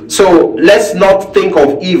 So let's not think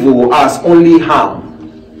of evil as only harm.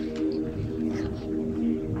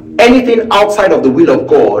 Anything outside of the will of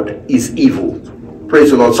God is evil.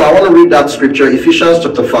 Praise the Lord. So I want to read that scripture, Ephesians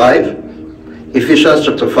chapter 5. Ephesians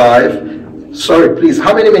chapter 5. Sorry, please,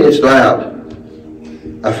 how many minutes do I have?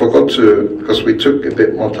 I forgot to, because we took a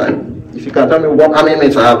bit more time. If you can tell me how many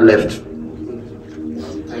minutes I have left.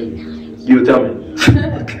 You tell me.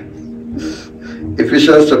 Okay.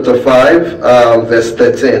 Ephesians chapter 5, verse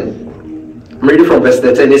 13. I'm reading from verse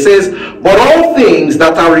 13. It says, but all things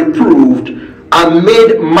that are reproved are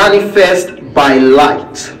made manifest by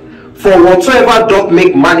light. For whatsoever doth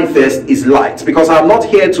make manifest is light. Because I'm not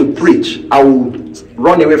here to preach. I would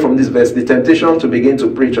run away from this verse. The temptation to begin to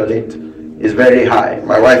preach on it is very high.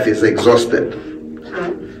 My wife is exhausted.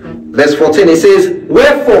 Verse 14, it says,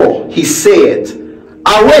 wherefore he saith,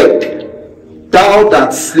 awake, thou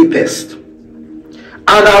that sleepest,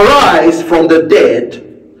 and arise from the dead,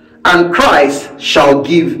 and Christ shall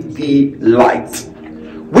give thee light.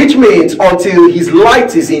 Which means until his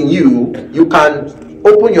light is in you, you can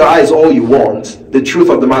open your eyes all you want. The truth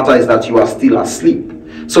of the matter is that you are still asleep.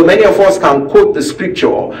 So many of us can quote the scripture,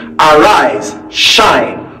 arise,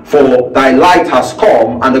 shine, for thy light has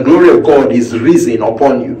come, and the glory of God is risen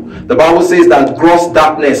upon you. The Bible says that gross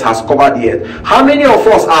darkness has covered the earth. How many of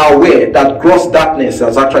us are aware that gross darkness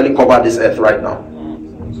has actually covered this earth right now?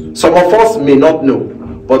 Some of us may not know.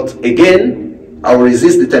 But again, I will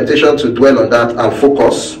resist the temptation to dwell on that and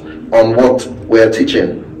focus on what we are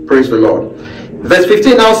teaching. Praise the Lord. Verse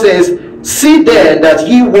 15 now says, see then that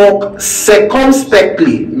ye walk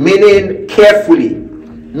circumspectly, meaning carefully,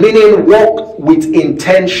 meaning walk with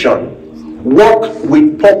intention, walk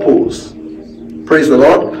with purpose. Praise the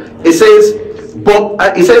Lord. It says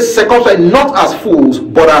circumspectly, not as fools,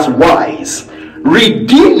 but as wise,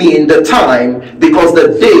 redeeming the time, because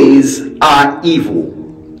the days are evil.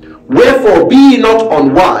 Wherefore be ye not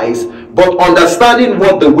unwise, but understanding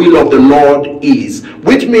what the will of the Lord is.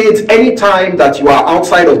 Which means anytime that you are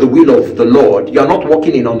outside of the will of the Lord, you are not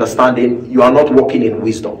walking in understanding, you are not walking in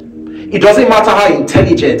wisdom. It doesn't matter how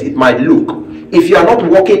intelligent it might look. If you are not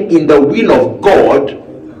walking in the will of God,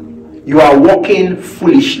 you are walking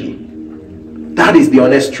foolishly. That is the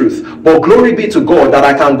honest truth. But glory be to God that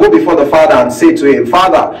I can go before the Father and say to him,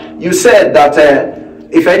 Father, you said that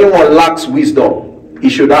if anyone lacks wisdom, he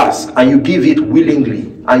should ask, and you give it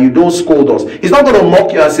willingly, and you don't scold us. He's not going to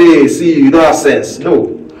mock you and say, hey, see, you don't have sense.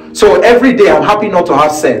 No. So every day I'm happy not to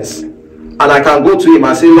have sense. and I can go to him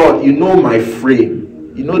and say, Lord, you know my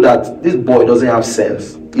frame. You know that this boy doesn't have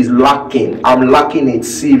sense. He's lacking. I'm lacking it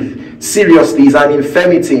seriously. It's an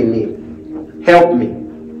infirmity in me. Help me.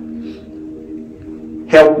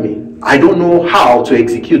 Help me. I don't know how to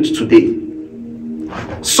execute today.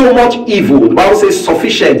 So much evil. The Bible says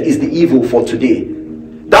sufficient is the evil for today.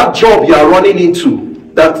 That job you are running into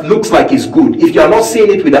that looks like it's good, if you are not seeing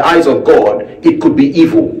it with the eyes of God, it could be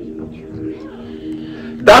evil.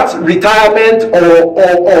 That retirement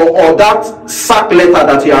or that sack letter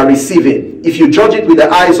that you are receiving, if you judge it with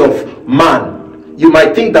the eyes of man, you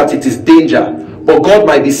might think that it is danger, but God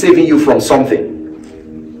might be saving you from something.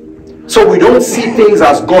 So we don't see things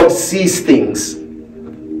as God sees things,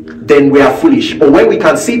 then we are foolish. But when we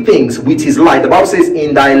can see things with his light, the Bible says,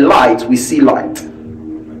 in thy light we see light.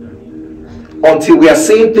 Until we are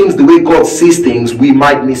seeing things the way God sees things, we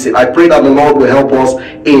might miss it. I pray that the Lord will help us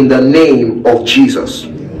in the name of Jesus.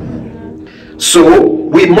 So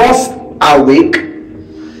we must awake,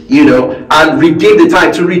 and redeem the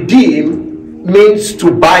time. To redeem means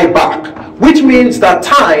to buy back, which means that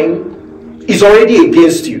time is already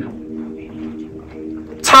against you.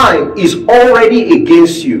 Time is already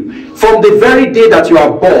against you. From the very day that you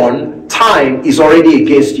are born, time is already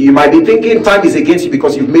against you. You might be thinking time is against you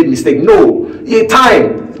because you've made mistake. No,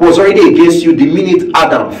 time was already against you the minute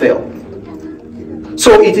Adam fell.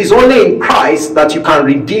 So it is only in Christ that you can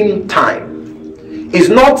redeem time. It's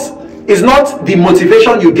not the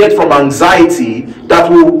motivation you get from anxiety that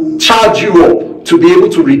will charge you up to be able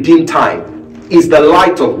to redeem time. It's the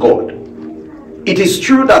light of God. It is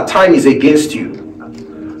true that time is against you,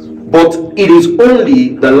 but it is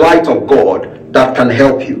only the light of God that can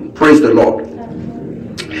help you. Praise the Lord.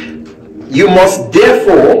 You must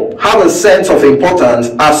therefore have a sense of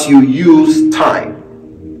importance as you use time.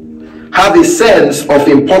 Have a sense of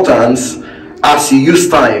importance as you use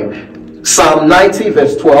time. Psalm 90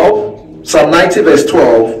 verse 12. Psalm 90 verse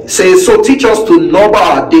 12 says, so teach us to number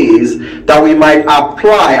our days that we might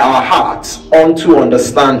apply our hearts unto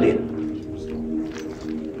understanding.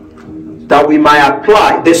 That we might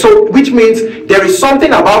apply. So, which means there is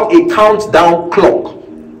something about a countdown clock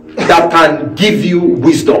that can give you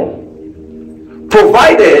wisdom.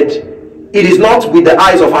 Provided it is not with the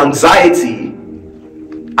eyes of anxiety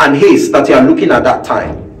and haste that you are looking at that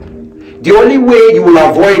time. The only way you will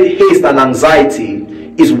avoid haste and anxiety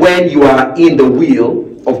is when you are in the will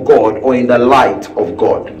of God or in the light of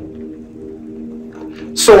God.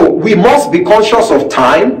 So we must be conscious of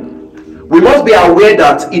time. We must be aware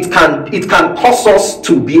that it can cause us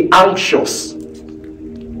to be anxious.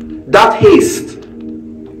 That haste,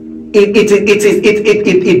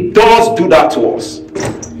 it does do that to us.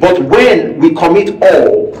 But when we commit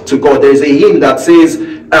all to God, there is a hymn that says,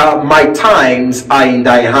 my times are in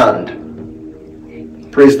thy hand.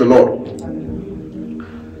 Praise the Lord.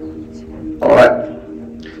 All right.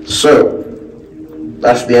 So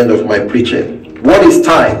that's the end of my preaching. What is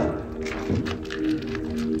time?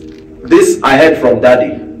 This I heard from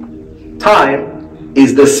Daddy. Time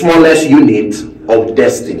is the smallest unit of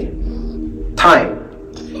destiny. Time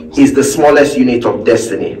is the smallest unit of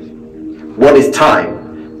destiny. What is time?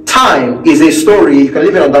 Time is a story. You can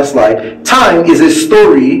leave it on that slide. Time is a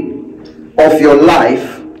story of your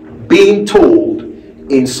life being told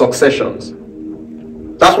in successions.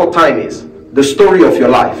 That's what time is. The story of your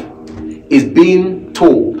life is being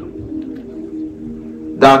told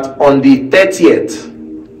that on the 30th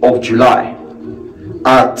of July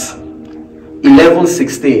at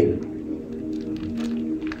 11:16,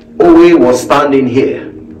 Owe was standing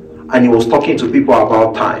here and he was talking to people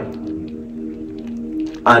about time,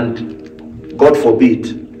 and God forbid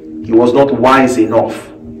he was not wise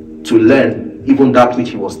enough to learn even that which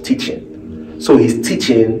he was teaching. So his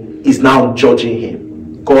teaching is now judging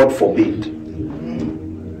him. God forbid.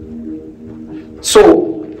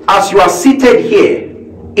 So as you are seated here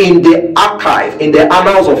in the archive, in the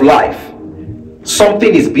annals of life,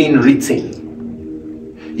 something is being written.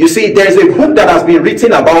 You see, there is a book that has been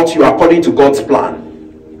written about you according to God's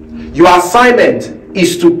plan. Your assignment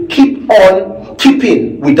is to keep on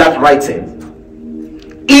keeping with that writing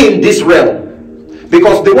in this realm,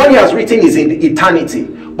 because the one he has written is in eternity,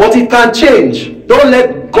 but it can change. Don't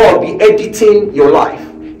let God be editing your life.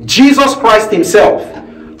 Jesus Christ himself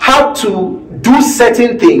had to do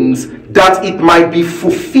certain things that it might be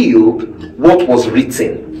fulfilled what was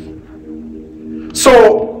written.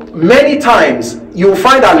 So many times you'll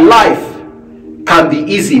find that life can be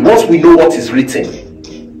easy once we know what is written.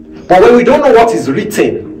 But when we don't know what is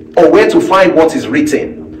written or where to find what is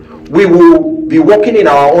written, we will be walking in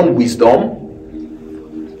our own wisdom,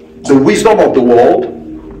 the wisdom of the world.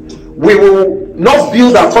 We will not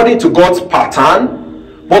build according to God's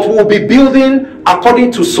pattern, but we will be building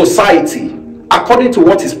according to society, according to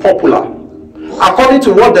what is popular, according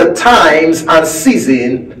to what the times and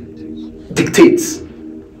season dictates.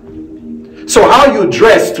 So how you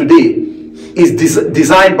dress today is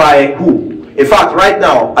designed by who? In fact, right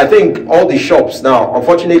now, I think all the shops now,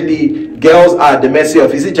 unfortunately, girls are at the mercy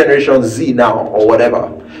of, is it Generation Z now or whatever?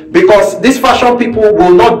 Because these fashion people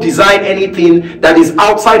will not design anything that is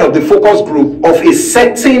outside of the focus group of a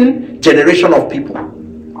certain generation of people.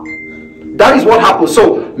 That is what happens.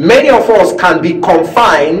 So many of us can be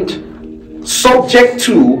confined, subject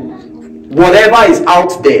to whatever is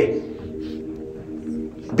out there,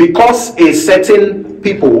 because a certain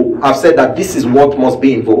people have said that this is what must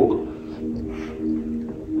be in vogue.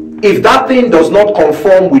 If that thing does not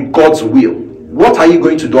conform with God's will, what are you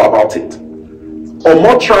going to do about it? Or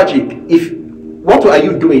more tragic, what are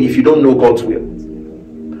you doing if you don't know God's will?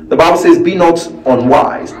 The Bible says, be not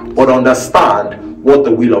unwise, but understand what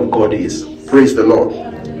the will of God is. Praise the Lord.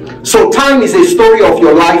 So time is a story of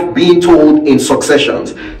your life being told in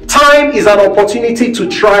successions. Time is an opportunity to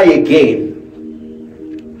try again.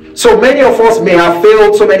 So many of us may have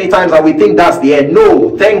failed so many times and we think that's the end.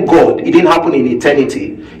 No, thank God, it didn't happen in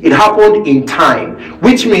eternity. It happened in time,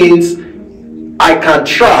 which means I can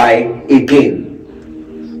try again.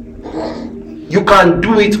 You can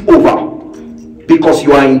do it over because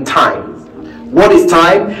you are in time. What is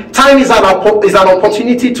time? Time is an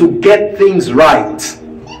opportunity to get things right.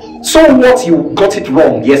 So what, you got it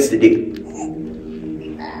wrong yesterday,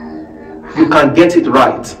 you can get it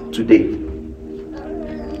right today.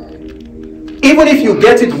 Even if you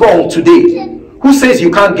get it wrong today, who says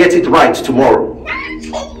you can't get it right tomorrow?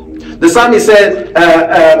 The psalmist said,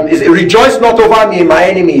 rejoice not over me, my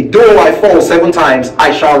enemy. Though I fall 7 times,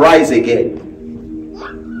 I shall rise again.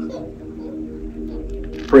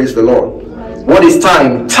 Praise the Lord. What is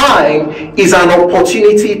time? Time is an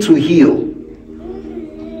opportunity to heal.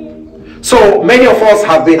 So many of us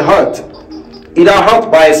have been hurt. Either hurt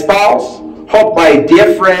by a spouse, hurt by a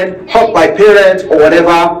dear friend, hurt by parents, or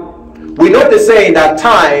whatever. We know the saying that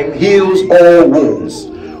time heals all wounds.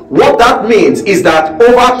 What that means is that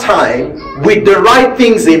over time, with the right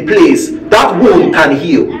things in place, that wound can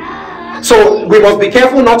heal. So we must be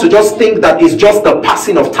careful not to just think that it's just the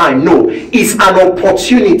passing of time. No, it's an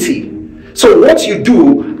opportunity. So what you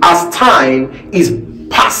do as time is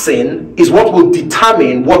passing is what will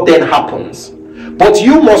determine what then happens. But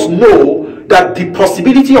you must know that the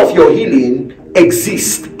possibility of your healing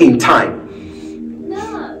exists in time.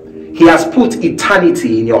 He has put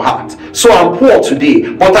eternity in your heart. So I'm poor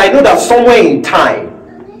today, but I know that somewhere in time,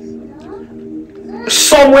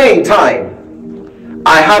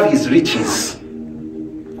 I have his riches.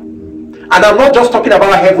 And I'm not just talking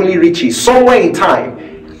about heavenly riches. Somewhere in time,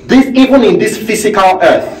 even in this physical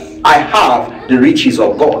earth, I have the riches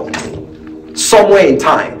of God. Somewhere in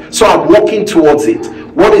time. So I'm walking towards it.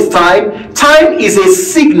 What is time? Time is a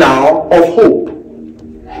signal of hope.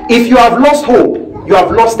 If you have lost hope, you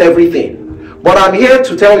have lost everything. But I'm here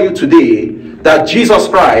to tell you today that Jesus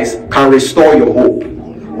Christ can restore your hope.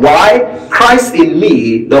 Why? Christ in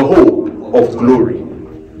me, the hope of glory.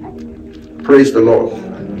 Praise the Lord.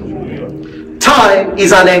 Time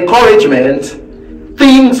is an encouragement.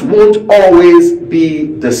 Things won't always be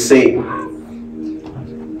the same.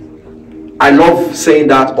 I love saying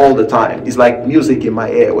that all the time. It's like music in my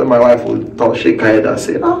ear. When my wife will shake her head and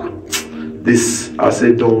say, this, I'll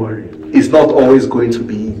say, don't worry. It's not always going to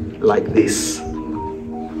be like this.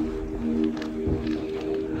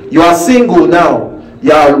 You are single now.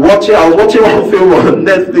 I was watching one film on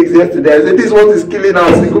Netflix yesterday. I said, this is what is killing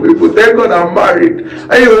our single people. Thank God I'm married.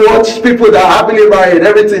 And you watch people that are happily married.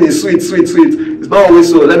 Everything is sweet, sweet, sweet. It's not always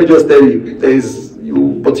so. Let me just tell you.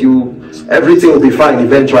 Everything will be fine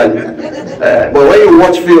eventually. But when you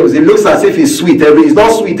watch films, it looks as if it's sweet. It's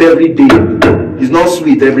not sweet every day. It's not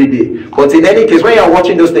sweet every day. But in any case, when you're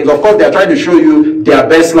watching those things, of course, they're trying to show you their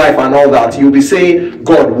best life and all that. You'll be saying,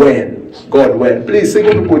 God, when? God, when? Please,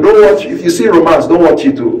 single people, don't watch. If you see romance, don't watch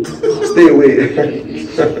it too. Stay away.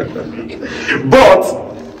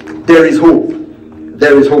 But there is hope.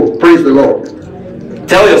 There is hope. Praise the Lord.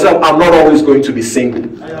 Tell yourself, I'm not always going to be single.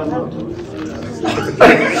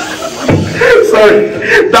 Sorry,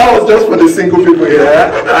 that was just for the single people here.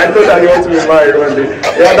 I know that you want to be married one day.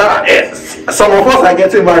 Some of us are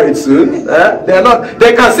getting married soon. They're not.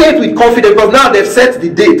 They can say it with confidence because now they've set the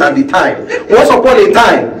date and the time. Once upon a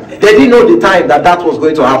time, they didn't know the time that was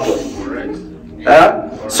going to happen.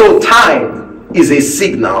 So time is a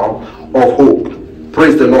signal of hope.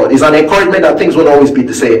 Praise the Lord. It's an encouragement that things won't always be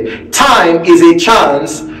the same. Time is a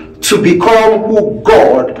chance to become who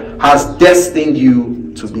God has destined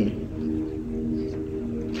you to be.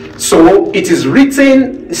 So it is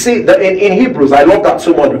written, see, in Hebrews, I love that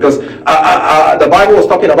so much, because the Bible was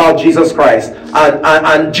talking about Jesus Christ,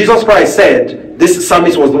 and Jesus Christ said, this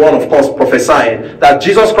psalmist was the one, of course, prophesying, that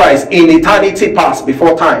Jesus Christ in eternity past,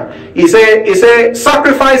 before time, he said,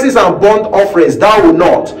 sacrifices and burnt offerings thou wilt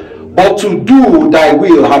not, but to do thy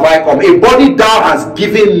will have I come. A body thou hast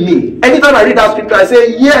given me. Anytime I read that scripture, I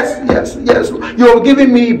say, yes, yes, yes. You have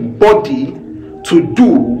given me body to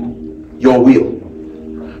do your will.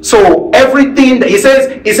 So everything that he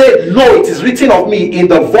said, lo, it is written of me in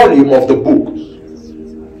the volume of the book.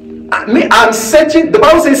 I'm searching. The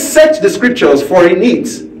Bible says, search the scriptures, for in it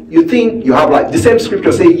you think you have life. The same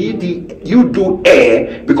scripture say, you do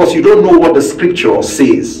err, because you don't know what the scripture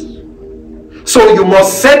says. So you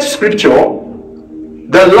must search scripture.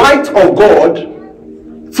 The light of God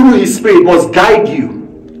through his spirit must guide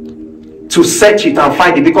you to search it and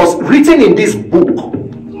find it, because written in this book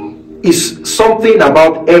is something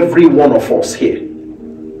about every one of us here.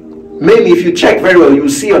 Maybe if you check very well, you will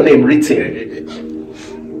see your name written.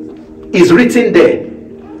 It's written there.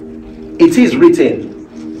 It is written.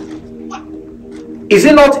 Is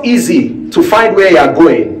it not easy to find where you are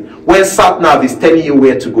going when SatNav is telling you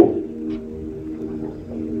where to go?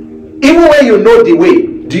 Even when you know the way,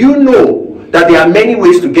 do you know that there are many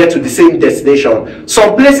ways to get to the same destination?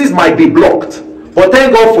 Some places might be blocked, but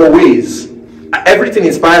thank God for Waze. Everything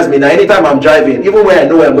inspires me. Now anytime I'm driving, even when I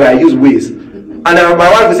know where I use Waze, and my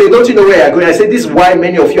wife will say, don't you know where you're going? I say, this is why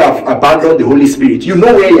many of you have abandoned the Holy Spirit. You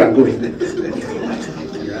know where you're going.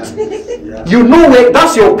 You know where.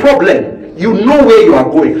 That's your problem. You know where you are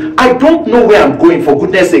going. I don't know where I'm going, for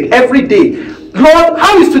goodness sake. Every day, Lord,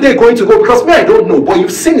 how is today going to go? Because me, I don't know, but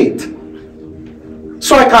you've seen it.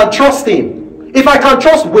 So I can trust him. If I can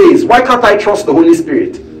trust Waze, why can't I trust the Holy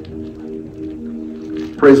Spirit?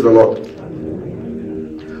 Praise the Lord.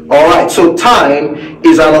 All right, so time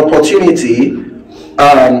is an opportunity,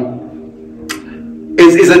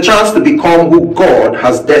 is a chance to become who God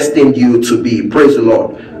has destined you to be. Praise the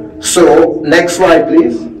Lord. So, next slide,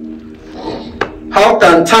 please. How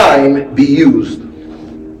can time be used?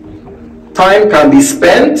 Time can be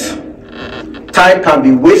spent, time can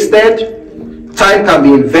be wasted, time can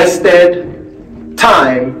be invested,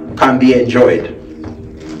 time can be enjoyed.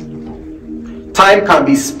 Time can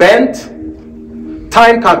be spent,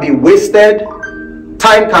 time can be wasted,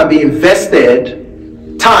 time can be invested,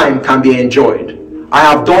 time can be enjoyed. I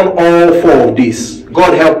have done all four of these.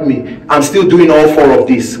 God help me. I'm still doing all four of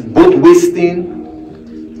these, both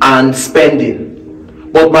wasting and spending.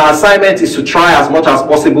 But my assignment is to try as much as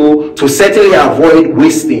possible to certainly avoid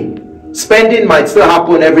wasting. Spending might still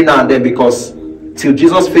happen every now and then, because till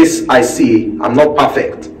Jesus' face I see, I'm not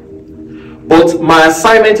perfect. But my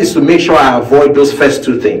assignment is to make sure I avoid those first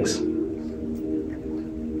two things.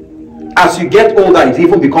 As you get older, it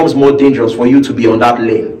even becomes more dangerous for you to be on that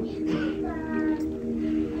lane.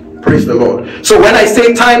 Praise the Lord. So when I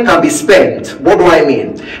say time can be spent, what do I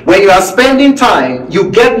mean? When you are spending time,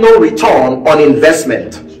 you get no return on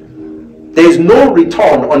investment. There is no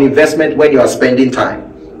return on investment when you are spending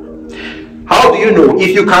time. How do you know?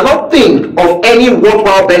 If you cannot think of any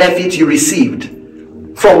worthwhile benefit you received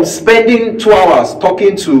from spending 2 hours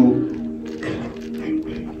talking to,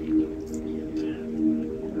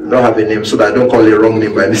 I don't have a name so that I don't call a wrong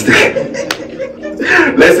name by mistake.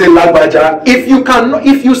 Let's say Lagbaja.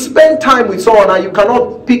 If you spend time with someone and you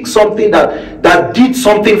cannot pick something that did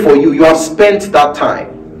something for you, you have spent that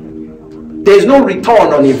time. There is no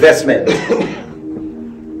return on investment.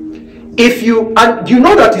 And you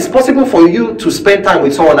know that it's possible for you to spend time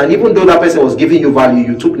with someone, and even though that person was giving you value,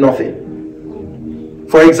 you took nothing.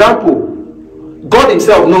 For example, God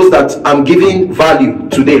himself knows that I'm giving value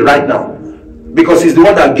today, right now, because he's the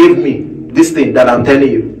one that gave me this thing that I'm telling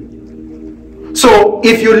you. So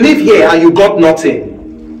if you live here and you got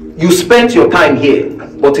nothing, you spent your time here,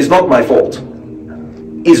 but it's not my fault.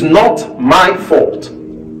 It's not my fault.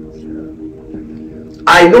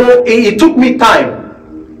 I know it took me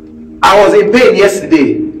time. I was in pain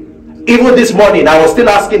yesterday. Even this morning, I was still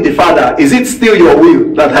asking the Father, is it still your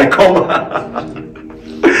will that I come?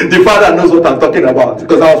 The Father knows what I'm talking about,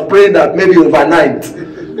 because I was praying that maybe overnight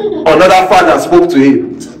another father spoke to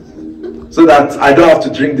him so that I don't have to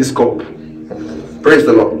drink this cup. Praise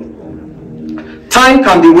the Lord. Time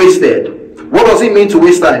can be wasted. What does it mean to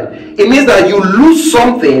waste time? It means that you lose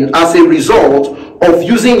something as a result of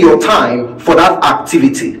using your time for that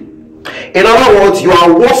activity. In other words, you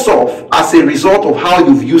are worse off as a result of how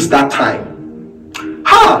you've used that time.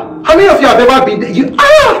 How many of you have ever been there?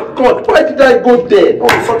 God, why did I go there? Oh,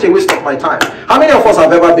 it's such a waste of my time. How many of us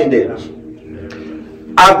have ever been there?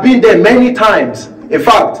 I've been there many times. In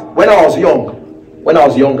fact, when I was younger,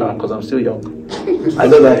 because I'm still young, I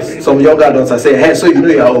know that some younger adults are saying, hey, so you know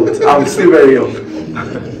you're old. I'm still very young.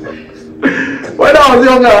 When I was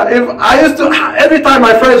younger, every time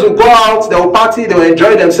my friends would go out, they would party, they would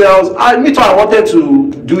enjoy themselves. Me too, I wanted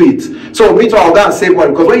to do it. So me too, I would go and save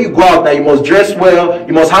money, because when you go out now, you must dress well,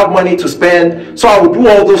 you must have money to spend. So I would do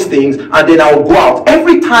all those things, and then I would go out.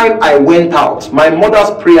 Every time I went out, my mother's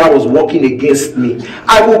prayer was working against me.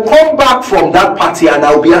 I will come back from that party and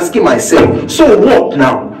I will be asking myself, so what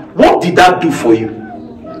now? What did that do for you?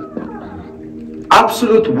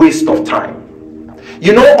 Absolute waste of time.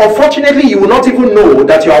 You know, unfortunately, you will not even know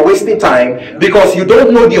that you are wasting time because you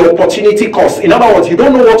don't know the opportunity cost. In other words, you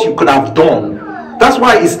don't know what you could have done. That's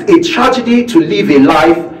why it's a tragedy to live a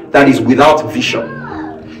life that is without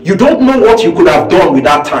vision. You don't know what you could have done with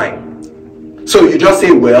that time. So you just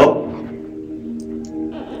say, well,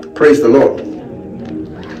 praise the Lord.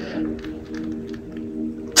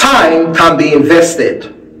 Time can be invested.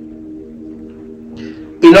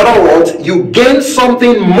 In other words, you gain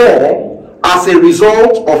something more as a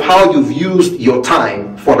result of how you've used your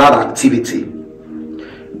time for that activity,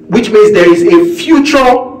 which means there is a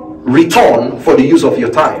future return for the use of your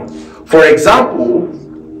time. For example,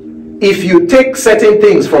 if you take certain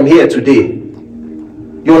things from here today,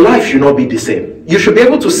 your life should not be the same. You should be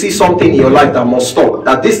able to see something in your life that must stop,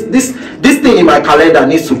 that this thing in my calendar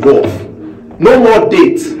needs to go off. No more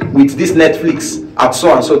date with this Netflix at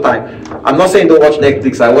so and so time. I'm not saying don't watch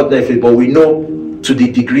Netflix, I watch Netflix, but we know to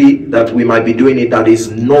the degree that we might be doing it that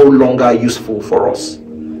is no longer useful for us.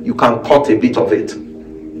 You can cut a bit of it.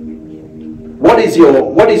 What is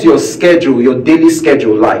your schedule, your daily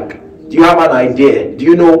schedule like? Do you have an idea? Do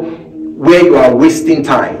you know where you are wasting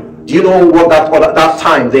time? Do you know what that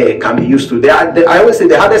time there can be used to? I always say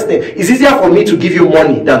the hardest thing, it's easier for me to give you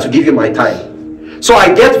money than to give you my time. So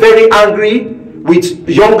I get very angry with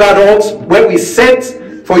young adults when we set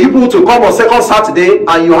for you people to come on second Saturday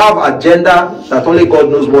and you have agenda that only God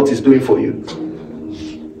knows what is doing for you.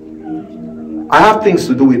 I have things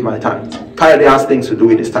to do with my time. Kyrie has things to do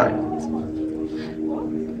with his time.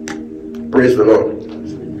 Praise the Lord.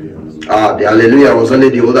 The hallelujah was only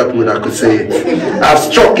the older people that could say it. I've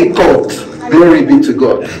struck a chord. Glory be to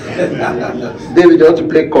God. David, you want to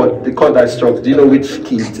play chord? The chord I struck. Do you know which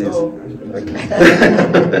key it is?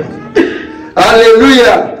 Okay.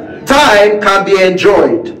 Hallelujah. Time can be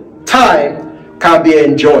enjoyed. Time can be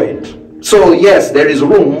enjoyed. So yes, there is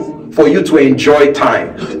room for you to enjoy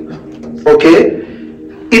time. Okay?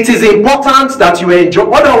 It is important that you enjoy.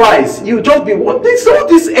 Otherwise, you just be, all this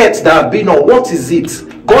earth that have been on, what is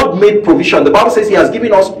it? God made provision. The Bible says he has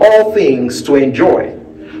given us all things to enjoy.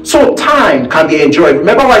 So time can be enjoyed.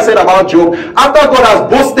 Remember what I said about Job? After God has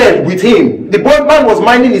boasted with him, the man was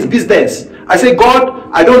minding his business. I say, God,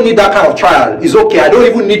 I don't need that kind of trial. It's okay. I don't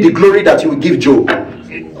even need the glory that you will give Job.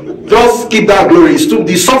 Just keep that glory.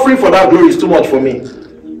 The suffering for that glory is too much for me.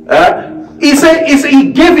 He said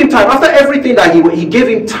he gave him time. After everything that he gave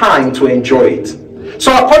him time to enjoy it.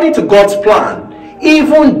 So according to God's plan,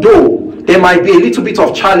 even though there might be a little bit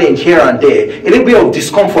of challenge here and there, a little bit of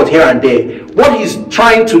discomfort here and there, what he's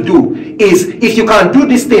trying to do is, if you can do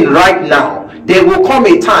this thing right now, there will come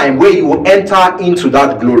a time where you will enter into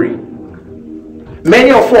that glory.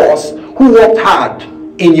 Many of us who worked hard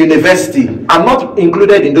in university, I'm not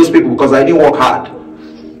included in those people because I didn't work hard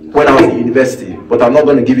when I was in university, but I'm not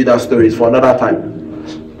going to give you that story. It's for another time.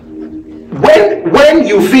 When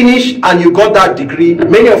you finished and you got that degree,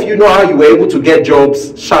 many of you know how you were able to get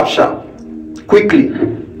jobs sharp, quickly.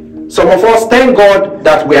 Some of us, thank God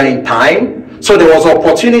that we are in time, so there was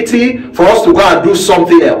opportunity for us to go and do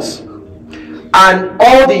something else. And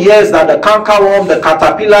all the years that the cankerworm, the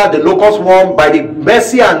caterpillar, the locust worm, by the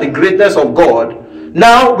mercy and the greatness of God,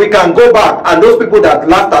 now we can go back, and those people that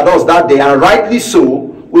laughed at us that day, and rightly so,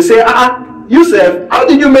 will say, Yusuf, how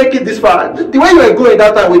did you make it this far? The way you were going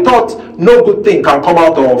that time, we thought no good thing can come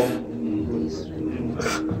out of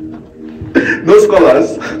no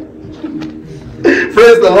scholars.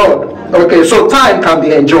 Praise the Lord. Okay, so time can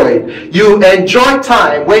be enjoyed. You enjoy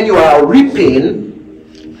time when you are reaping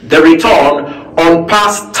the return on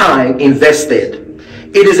past time invested.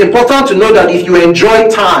 It is important to know that if you enjoy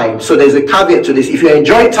time, so there's a caveat to this, if you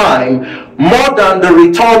enjoy time more than the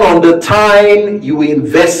return on the time you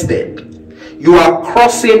invested, you are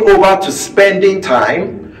crossing over to spending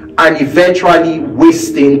time and eventually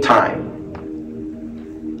wasting time.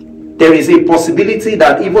 There is a possibility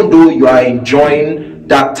that even though you are enjoying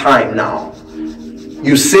that time now,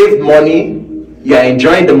 you saved money, you are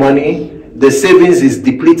enjoying the money, the savings is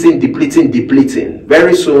depleting.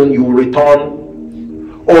 Very soon you will return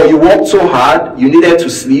Or you worked so hard, you needed to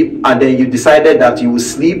sleep, and then you decided that you would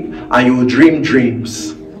sleep and you would dream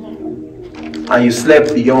dreams. And you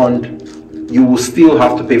slept beyond, you will still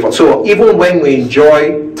have to pay for it. So even when we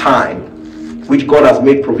enjoy time, which God has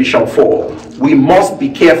made provision for, we must be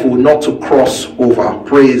careful not to cross over.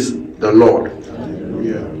 Praise the Lord.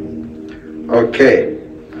 Okay.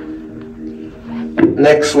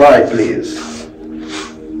 Next slide, please.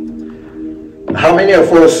 How many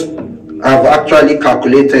of us have actually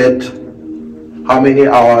calculated how many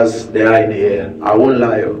hours there are in a year? I won't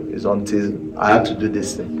lie, it's until I had to do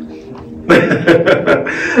this thing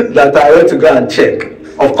that I went to go and check.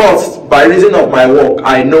 Of course, by reason of my work,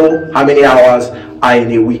 I know how many hours are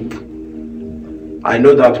in a week. I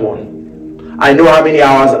know that one. I know how many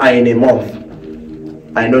hours are in a month.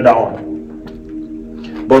 I know that one.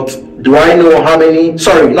 But do I know how many?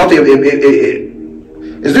 Sorry, not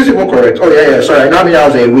is this even correct? Oh yeah, sorry. I know how many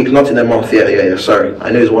hours in a week, not in a month. Yeah. Sorry,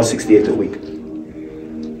 I know it's 168 a week.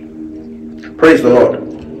 Praise the Lord.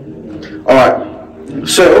 All right.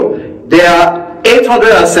 So there are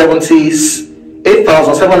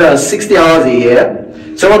 8,760 hours a year,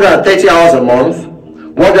 730 hours a month,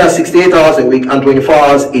 168 hours a week, and 24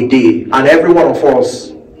 hours a day. And every one of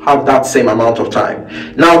us have that same amount of time.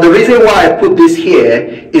 Now, the reason why I put this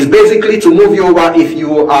here is basically to move you over, if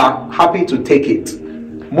you are happy to take it.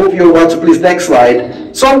 Move you over to, please, next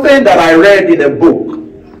slide. Something that I read in a book.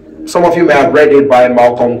 Some of you may have read it by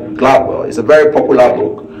Malcolm Gladwell. It's a very popular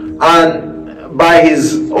book. And by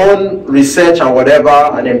his own research and whatever,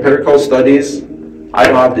 and empirical studies, I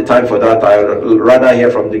don't have the time for that. I would rather hear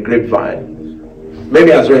from the grapevine.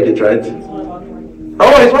 Maybe has read it, right?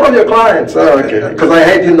 Oh, he's one of your clients. Oh, okay. Because I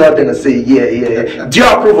heard you nodding and say, yeah. Do you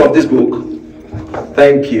approve of this book?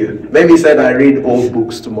 Thank you. Maybe he said I read old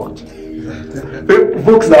books too much.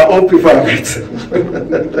 Books that old people have written.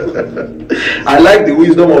 I like the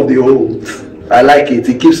wisdom of the old. I like it.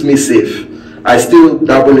 It keeps me safe. I still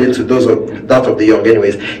dabble into that of the young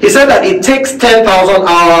anyways. He said that it takes 10,000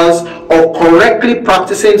 hours of correctly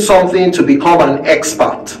practicing something to become an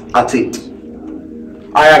expert at it.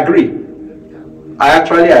 I agree. I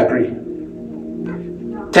actually agree.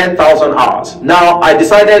 10,000 hours. Now, I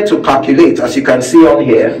decided to calculate, as you can see on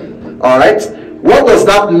here. All right. What does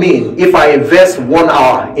that mean if I invest 1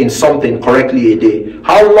 hour in something correctly a day?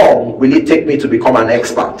 How long will it take me to become an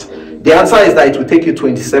expert? The answer is that it will take you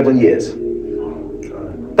 27 years.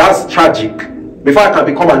 That's tragic. Before I can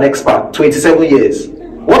become an expert, 27 years.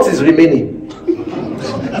 What is remaining?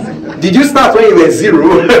 Did you start when you were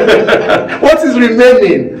 0? What is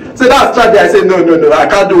remaining? So that's tragic. I said, no, I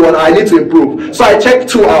can't do one. I need to improve. So I checked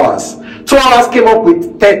 2 hours. 2 hours came up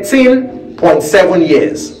with 13.7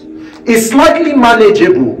 years. It's slightly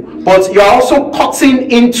manageable, but you are also cutting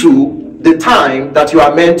into the time that you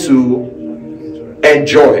are meant to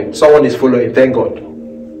enjoy. Someone is following, thank God.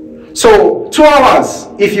 So 2 hours,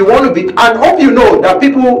 if you want to be, and hope you know that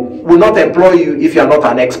people will not employ you if you are not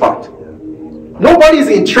an expert. Nobody is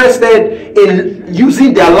interested in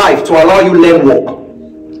using their life to allow you learn work.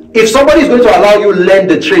 If somebody is going to allow you learn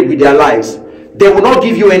the trade with their lives, they will not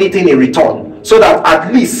give you anything in return, so that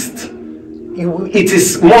at least it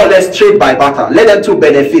is more or less trade by barter. Let them to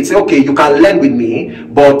benefit. Say, okay, you can learn with me,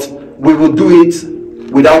 but we will do it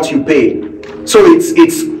without you paying. So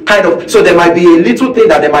it's kind of, so there might be a little thing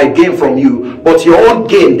that they might gain from you, but your own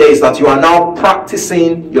gain there is that you are now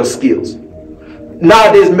practicing your skills.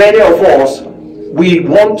 Nowadays, many of us, we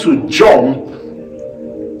want to jump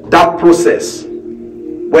that process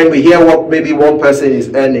when we hear what maybe one person is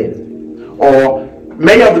earning, or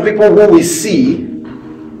many of the people who we see,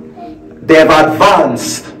 they have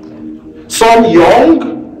advanced. Some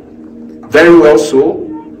young, very well so,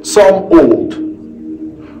 some old.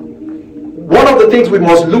 One of the things we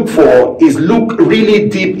must look for is look really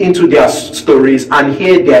deep into their stories and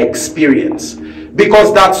hear their experience.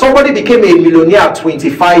 Because that somebody became a millionaire at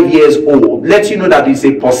 25 years old lets you know that it's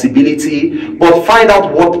a possibility, but find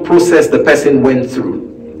out what process the person went through.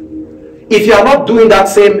 If you are not doing that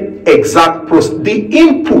same exact process, the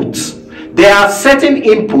inputs, there are certain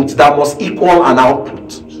inputs that must equal an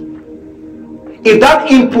output. If that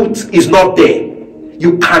input is not there,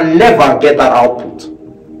 you can never get that output.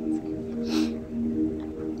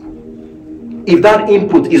 If that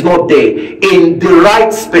input is not there in the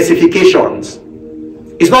right specifications,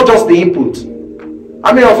 it's not just the input.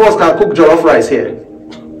 How many of us can cook jollof rice here?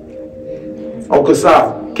 Uncle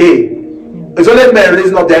Sir, okay. It's only men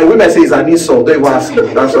raising up there. Women say it's an insult. Don't even ask me.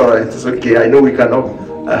 That's all right. It's okay. I know we cannot.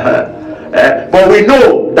 But we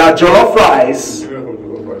know that jollof rice,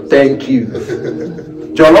 thank you.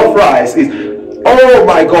 Jollof rice is, Oh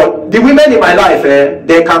my God. The women in my life,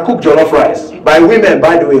 they can cook jollof rice. By women,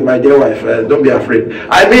 by the way, my dear wife, don't be afraid.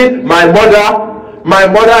 I mean, my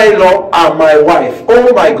mother-in-law, and my wife.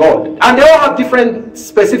 Oh my God. And they all have different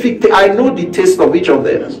specific, I know the taste of each of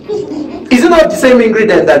them. Is it not the same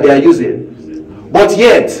ingredient that they are using? But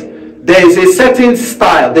yet, there is a certain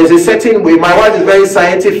style, there's a certain way. My wife is very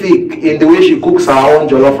scientific in the way she cooks her own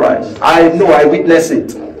jollof rice. I know, I witness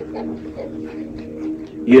it.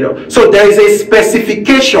 You know, so there is a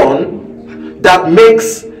specification that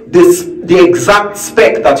makes this the exact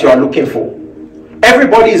spec that you are looking for.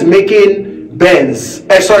 Everybody is making Benz,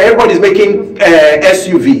 everybody is making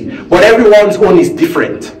SUV, but everyone's own is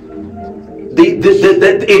different.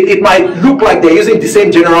 It might look like they're using the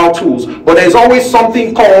same general tools, but there's always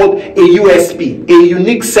something called a USP, a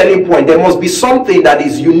unique selling point. There must be something that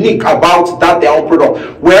is unique about that their own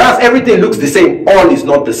product. Whereas everything looks the same, all is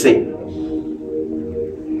not the same.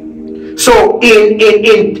 So in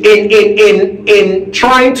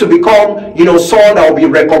trying to become, you know, someone that will be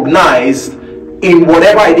recognized in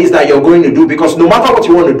whatever it is that you're going to do, because no matter what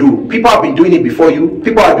you want to do, people have been doing it before you,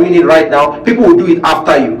 people are doing it right now, people will do it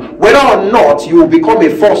after you. Whether or not you will become a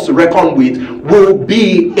force to reckon with will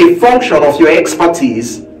be a function of your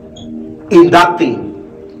expertise in that thing.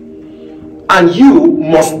 And you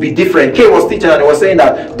must be different. Kay was teaching and he was saying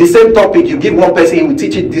that the same topic you give one person, he will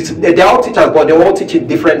teach it, they're all teachers, but they all teach it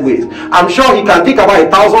different ways. I'm sure he can think about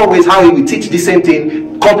 1,000 ways how he will teach the same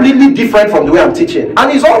thing, completely different from the way I'm teaching.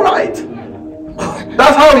 And it's all right.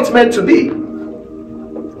 That's how it's meant to be.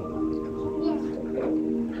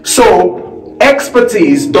 So,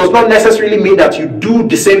 expertise does not necessarily mean that you do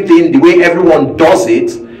the same thing the way everyone does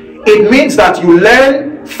it. It means that you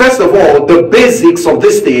learn, first of all, the basics of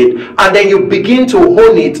this thing, and then you begin to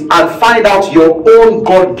hone it and find out your own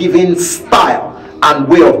God-given style and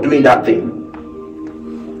way of doing that thing.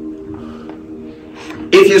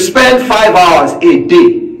 If you spend 5 hours a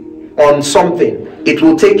day on something, it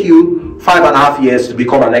will take you 5.5 years to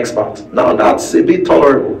become an expert. Now that's a bit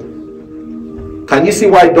tolerable. Can you see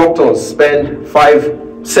why doctors spend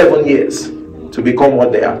 5-7 years to become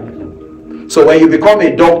what they are? So when you become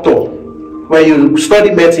a doctor, when you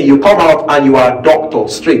study medicine, you come out and you are a doctor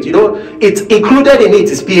straight. You know, it's included in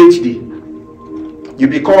it is PhD. You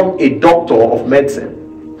become a doctor of medicine.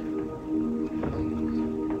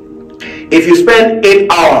 If you spend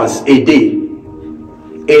 8 hours a day,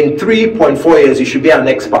 in 3.4 years you should be an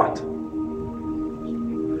expert.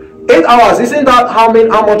 8 hours, isn't that how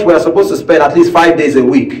much we are supposed to spend at least 5 days a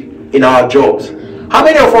week in our jobs? How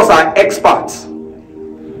many of us are experts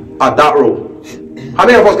at that role? How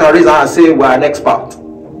many of us can raise our hand and say we're an expert?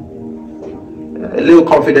 A little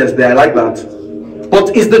confidence there, I like that.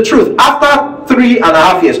 But it's the truth. After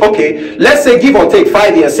 3.5 years, okay, let's say give or take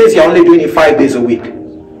 5 years, since you're only doing it 5 days a week,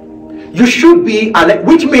 you should be,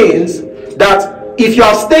 which means that if you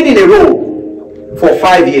have stayed in a role for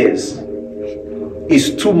 5 years,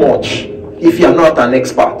 is too much if you are not an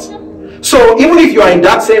expert. So even if you are in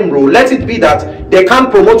that same role, let it be that they can't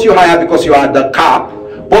promote you higher because you are at the cap,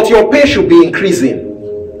 but your pay should be increasing.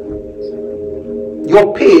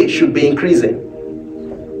 Your pay should be increasing.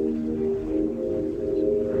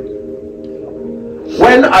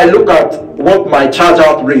 When I look at what my charge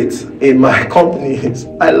out rate in my company is,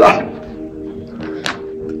 I laugh.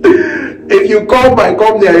 If you call my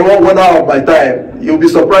company and you want 1 hour of my time, you'll be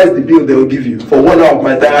surprised the bill they will give you for 1 hour of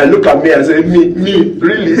my time. I look at me and say, me,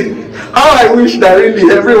 really? How I wish that really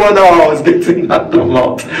every 1 hour I was getting that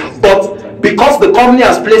amount. But because the company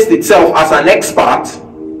has placed itself as an expert,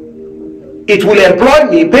 it will employ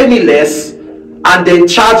me, pay me less, and then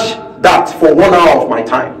charge that for 1 hour of my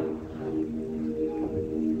time.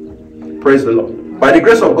 Praise the Lord. By the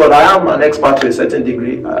grace of God, I am an expert to a certain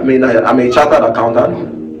degree. I mean, I'm a chartered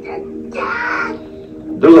accountant.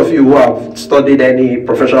 Those of you who have studied any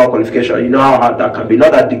professional qualification, you know how hard that can be.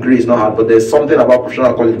 Not that degree is not hard, but there's something about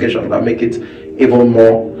professional qualification that make it even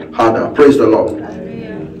more harder. Praise the Lord.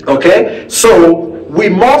 Okay, so we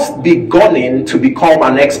must be gunning to become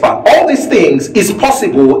an expert. All these things is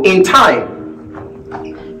possible in time.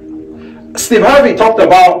 Steve Harvey talked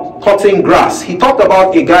about cutting grass. He talked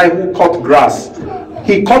about a guy who cut grass.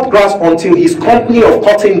 He cut grass until his company of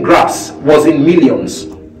cutting grass was in millions.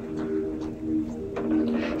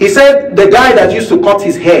 He said the guy that used to cut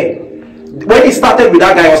his hair, when he started with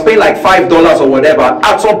that guy, he was paying like $5 or whatever.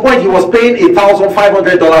 At some point, he was paying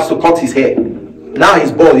 $1,500 to cut his hair. Now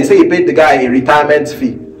he's bald. He said he paid the guy a retirement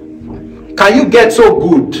fee. Can you get so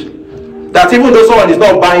good that even though someone is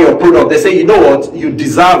not buying your product, they say, you know what, you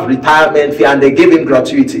deserve retirement fee, and they give him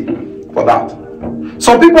gratuity for that?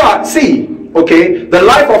 Some people are, okay, the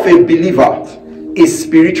life of a believer is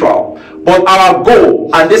spiritual, But our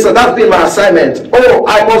goal, and that's been my assignment. Oh,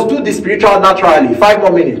 I must do the spiritual naturally. 5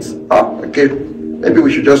 more minutes. Okay. Maybe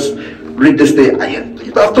we should just read this thing.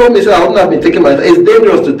 You have told me, so I wouldn't have been taking my time. It's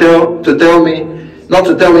dangerous to tell me, not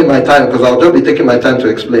to tell me my time, because I'll just be taking my time to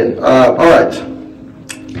explain. All right.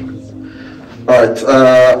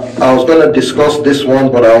 I was going to discuss this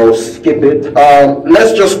one, but I will skip it.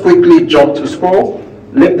 Let's just quickly jump to scroll.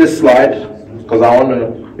 Leave this slide, because I want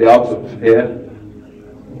to be out of here.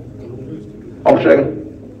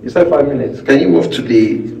 You said 5 minutes. Can you move to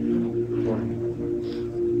the...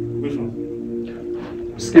 Which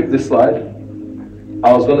one? Skip this slide.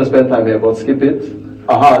 I was going to spend time here, but skip it.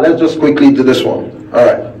 Let's just quickly do this one. All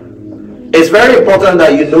right. It's very important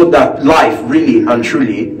that you know that life, really and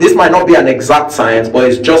truly, this might not be an exact science, but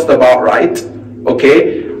it's just about right,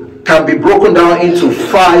 okay, can be broken down into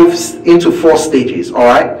 4 stages, all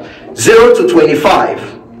right? 0 to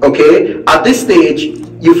 25, okay? At this stage,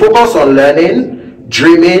 you focus on learning,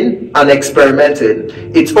 dreaming, and experimenting.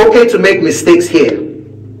 It's okay to make mistakes here.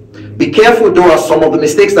 Be careful though, as some of the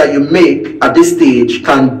mistakes that you make at this stage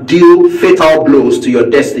can deal fatal blows to your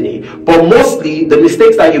destiny. But mostly, the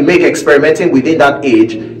mistakes that you make experimenting within that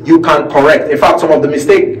age, you can correct. In fact, some of the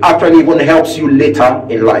mistakes actually even helps you later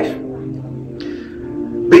in life.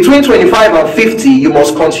 Between 25 and 50, you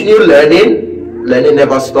must continue learning. Learning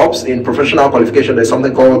never stops. In professional qualification, there's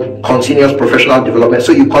something called continuous professional development.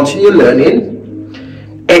 So you continue learning,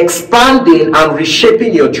 expanding and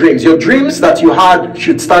reshaping your dreams. Your dreams that you had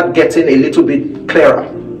should start getting a little bit clearer.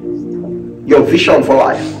 Your vision for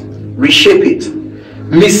life. Reshape it.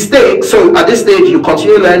 Mistakes. So at this stage, you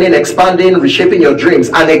continue learning, expanding, reshaping your dreams,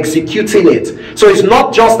 and executing it. So it's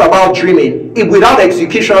not just about dreaming. Without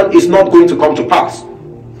execution, it's not going to come to pass.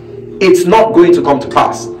 It's not going to come to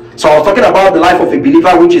pass. So I was talking about the life of a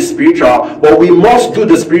believer, which is spiritual, but we must do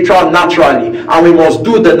the spiritual naturally, and we must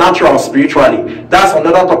do the natural spiritually. That's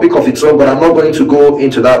another topic of its own, but I'm not going to go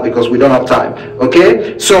into that because we don't have time.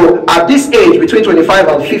 Okay? So at this age, between 25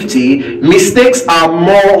 and 50, mistakes are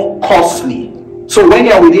more costly. So when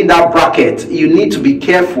you're within that bracket, you need to be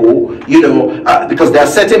careful, because there are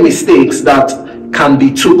certain mistakes that can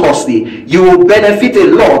be too costly. You will benefit a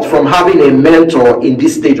lot from having a mentor in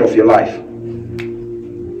this stage of your life.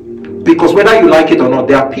 Because whether you like it or not,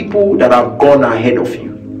 there are people that have gone ahead of you.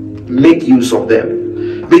 Make use of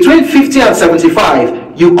them. Between 50 and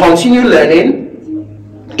 75, you continue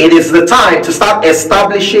learning. It is the time to start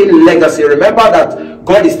establishing legacy. Remember that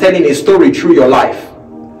God is telling a story through your life.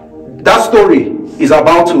 That story is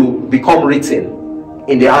about to become written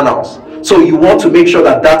in the annals. So you want to make sure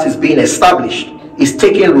that that is being established, is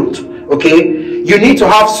taking root. Okay? You need to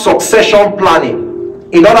have succession planning.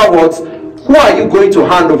 In other words, who are you going to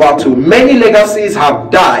hand over to? Many legacies have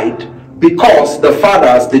died because the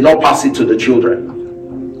fathers did not pass it to the children.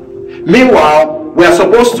 Meanwhile, we are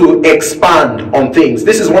supposed to expand on things.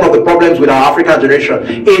 This is one of the problems with our African generation.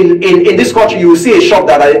 In this country, you will see a shop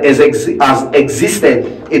that has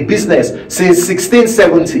existed, a business, since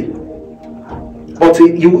 1670. But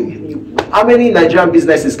how many Nigerian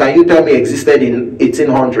businesses can you tell me existed in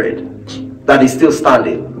 1800 that is still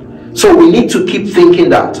standing? So we need to keep thinking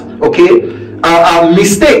that, okay? Our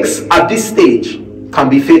mistakes at this stage can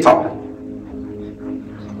be fatal.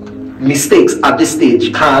 Mistakes at this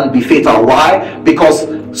stage can be fatal. Why? Because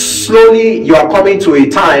slowly you are coming to a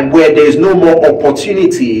time where there is no more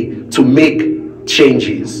opportunity to make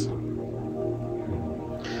changes.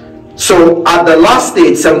 So at the last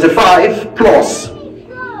stage, 75 plus,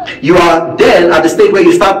 you are then at the stage where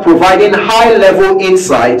you start providing high-level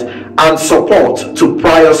insight and support to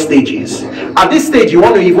prior stages. At this stage, you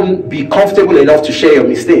want to even be comfortable enough to share your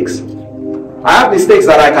mistakes. I have mistakes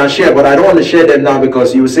that I can share, but I don't want to share them now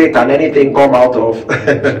because you say, can anything come out of?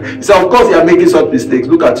 So of course you are making such mistakes.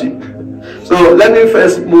 Look at you. So let me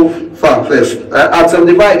first move far first. At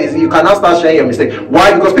 75, you can now start sharing your mistakes.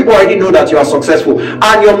 Why? Because people already know that you are successful,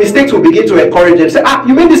 and your mistakes will begin to encourage them. Say,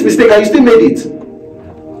 you made this mistake and you still made it.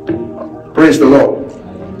 Praise the Lord.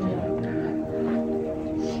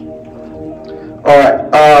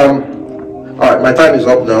 All right, my time is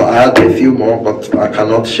up now. I had a few more, but I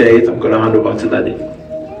cannot share it. I'm going to hand over to Daddy.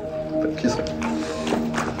 Thank you, sir.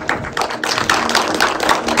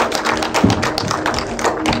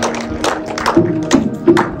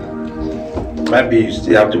 Maybe you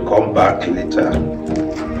still have to come back later.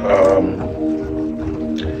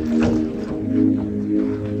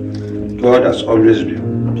 God has always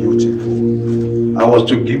been beautiful. I was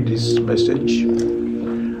to give this message.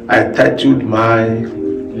 I titled my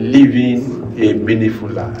Living a Meaningful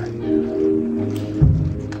Life.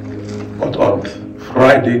 But on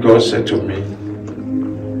Friday, God said to me,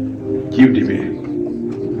 give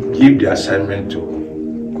give the assignment to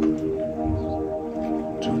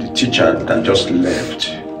the teacher that just left.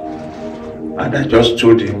 And I just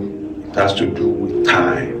told him it has to do with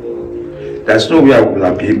time. There's no way I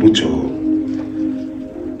will be able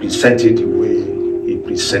to present it the way he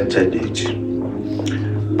presented it.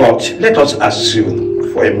 But let us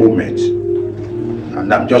assume for a moment,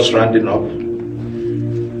 and I'm just rounding up,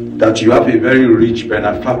 that you have a very rich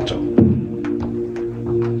benefactor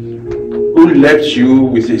who left you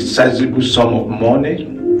with a sizable sum of money.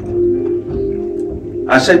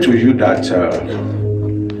 I said to you that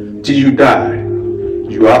till you die,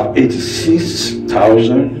 you have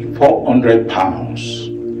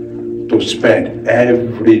 £86,400 to spend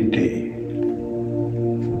every day.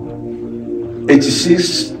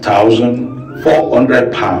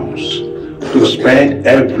 £86,400 to spend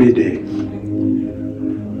every day.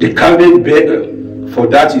 The caveat for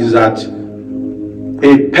that is that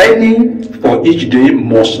a penny for each day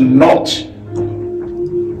must not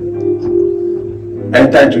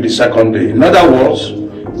enter into the second day. In other words,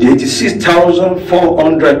 the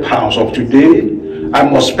 £86,400 of today, I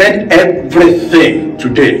must spend everything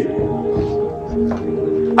today.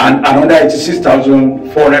 And another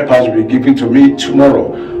 £86,400 will be given to me tomorrow.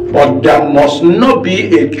 But there must not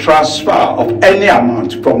be a transfer of any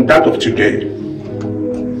amount from that of today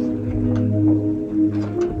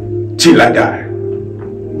till I die.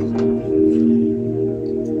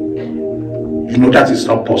 You know that is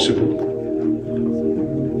not possible.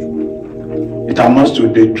 It amounts to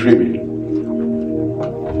daydreaming.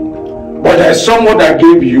 But there is someone that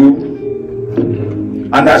gave you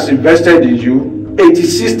and has invested in you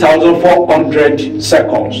 86,400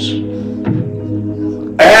 seconds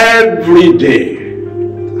every day.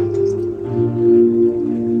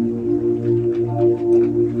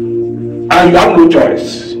 And you have no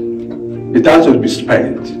choice. It has to be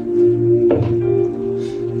spent.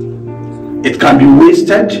 It can be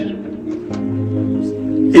wasted,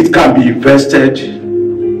 it can be invested,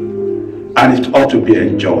 and it ought to be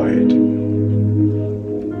enjoyed.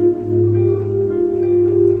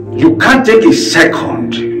 You can't take a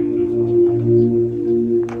second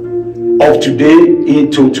of today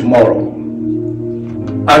into tomorrow,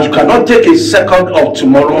 and you cannot take a second of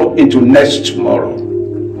tomorrow into next tomorrow.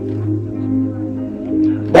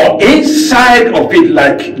 But inside of it,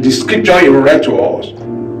 like the scripture you read to us,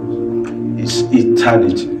 is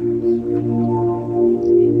eternity.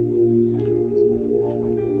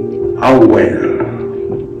 How well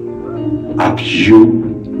have you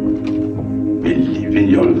been living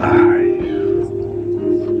your life?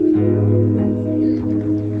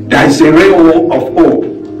 There is a ray of hope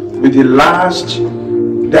with the last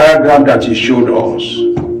diagram that he showed us.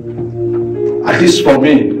 At least for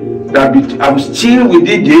me, that I'm still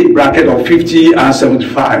within the bracket of 50 and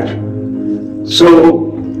 75. So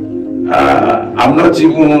I've not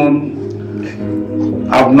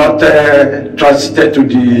transited to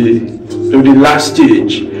the last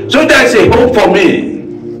stage. So there is a hope for me.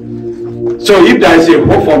 So if there is a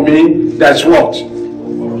hope for me, that's what?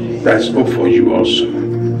 There's hope for you also.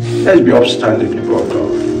 Let's be upstanding before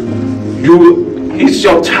God. It's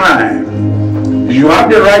your time. You have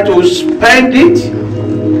the right to spend it.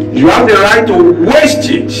 You have the right to waste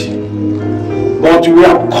it. But we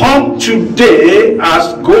have come today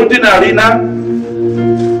as Golden Arena,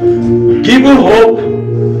 giving hope,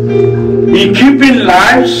 equipping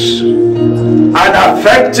lives, and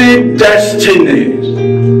affecting destinies.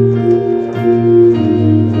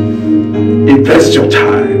 Invest your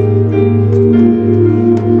time.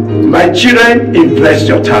 My children, invest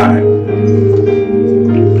your time.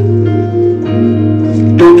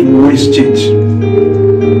 Don't waste it.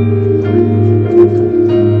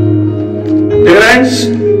 Parents,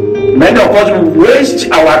 many of us will waste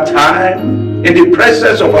our time in the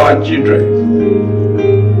presence of our children.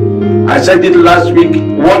 I said it last week,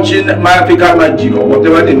 watching My African Magic, or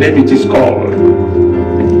whatever the name it is called.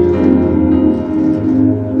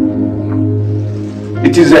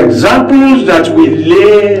 It is examples that we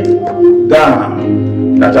lay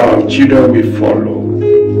down that our children will follow.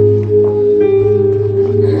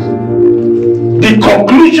 The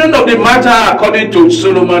conclusion of the matter, according to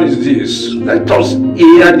Solomon, is this. Let us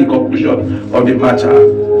hear the conclusion of the matter.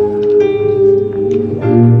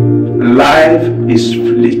 Life is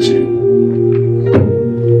fleeting.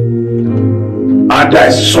 And there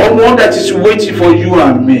is someone that is waiting for you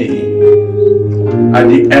and me at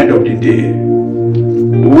the end of the day,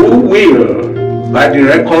 who will, by the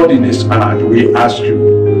record in his hand, we ask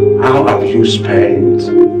you, how have you spent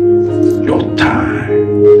your time?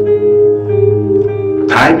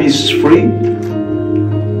 Time is free,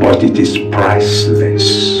 but it is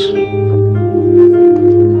priceless.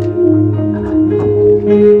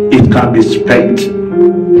 can be spent,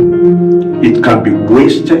 it can be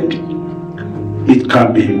wasted, it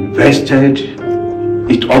can be invested,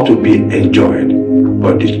 it ought to be enjoyed,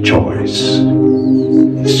 but the choice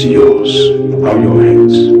is yours. Bow your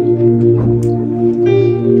heads.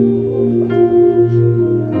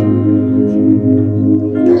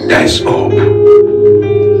 There is hope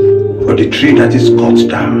for the tree that is cut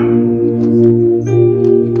down.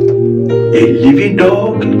 A living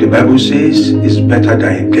dog, the Bible says, is better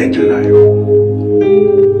than a dead lion.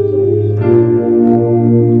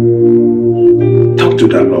 Talk to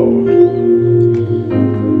the Lord.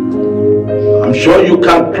 I'm sure you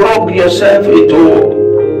can plug yourself into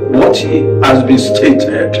what has been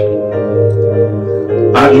stated,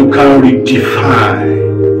 and you can redefine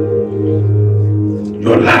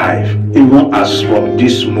your life even as from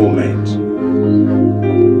this moment.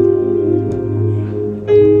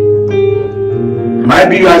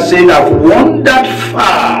 Maybe you are saying, I've wandered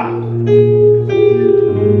far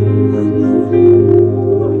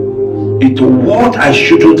into what I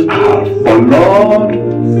shouldn't have, but Lord,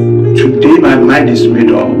 today my mind is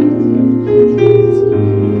made up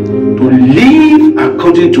to live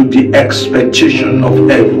according to the expectation of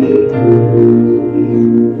heaven.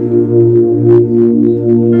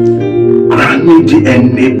 Grant me the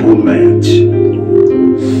enablement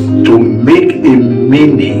to make a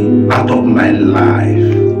meaning out of my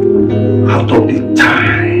life, out of the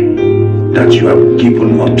time that you have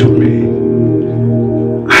given unto me.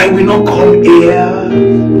 I will not come here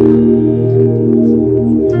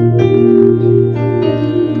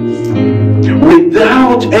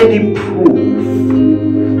without any proof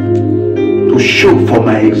to show for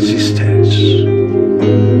my existence,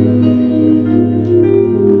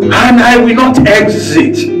 and I will not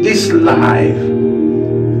exit this life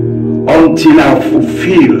until I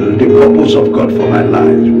fulfill the purpose of God for my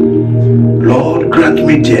life. Lord, grant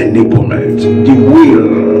me the enablement, the will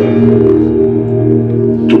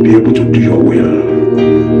to be able to do your will.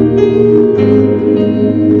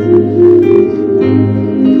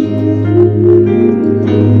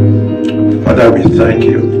 Father, we thank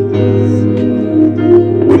you.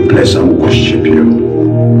 We bless and worship you.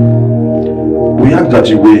 We ask that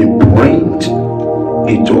you will imprint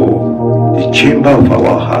into the chamber of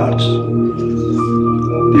our hearts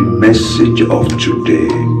the message of today,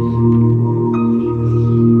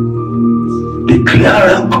 the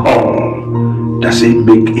clearer call that says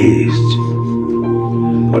make haste,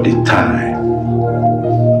 for the time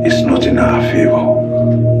is not in our favor.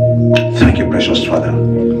 Thank you, precious Father.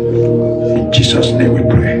 In Jesus' name we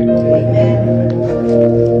pray.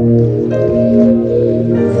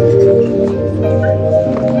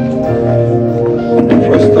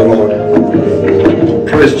 Praise the Lord.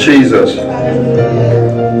 Praise Jesus.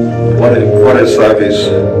 What a service.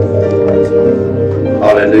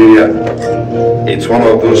 Hallelujah. It's one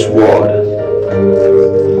of those words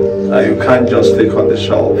that you can't just take on the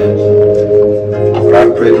shelf. But I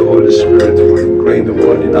pray the Holy Spirit will ingrain the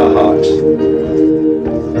word in our hearts,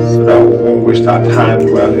 so that we won't waste our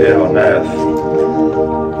time while here on earth,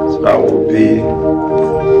 so that we'll be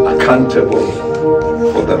accountable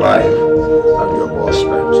for the life that we have all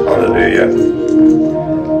spent. Hallelujah.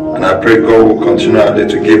 And I pray God will continually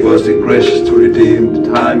to give us the grace to redeem the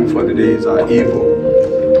time, for the days are evil.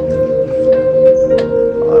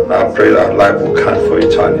 And I pray that life will count for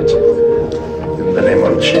eternity. In the name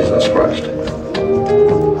of Jesus Christ.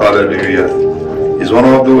 Hallelujah. It's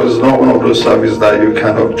not one of those services that you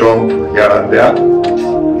kind of jump here and there,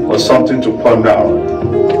 but something to ponder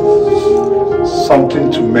on,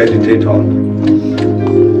 something to meditate on.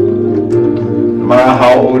 No matter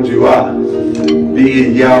how old you are, be a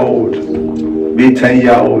year old, be 10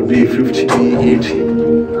 year old, be 50, be 80.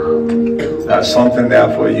 There's something there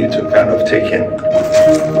for you to kind of take in.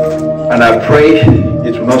 And I pray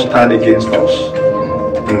it will not stand against us,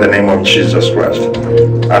 in the name of Jesus Christ.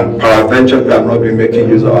 And peradventure, we have not been making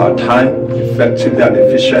use of our time effectively and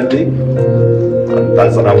efficiently, and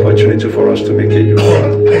that's an opportunity for us to make a use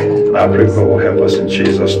of it. And I pray God will help us in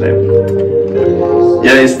Jesus' name.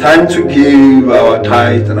 Yeah, it's time to give our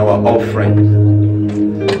tithe and our offering.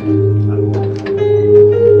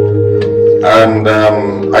 And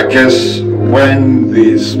I guess when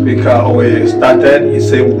the speaker started, he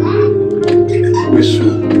said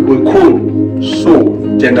we could sow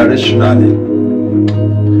generationally.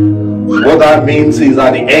 What that means is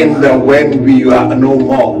at the end, when we are no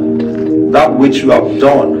more, that which you have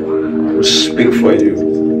done will speak for you.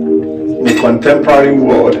 In the contemporary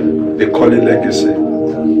world, they call it legacy.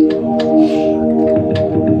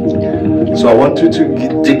 So I want you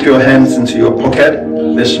to dip your hands into your pocket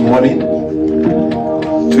this morning,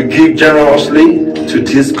 to give generously to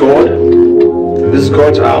this God. This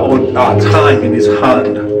God's our time in his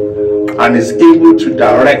hand and is able to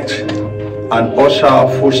direct and usher our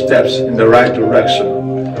footsteps in the right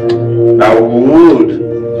direction. That we would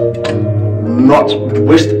not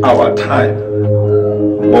waste our time,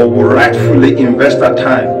 but will rightfully invest our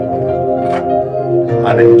time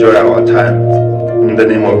and enjoy our time in the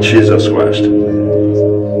name of Jesus Christ.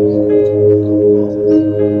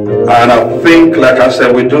 And I think, like I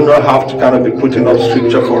said, we do not have to kind of be putting up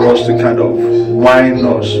scripture for us to kind of whine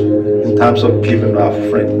us in terms of giving our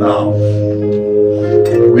friend now.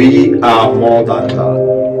 We are more than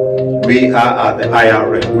that. We are at the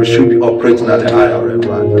IRM. We should be operating at the IRM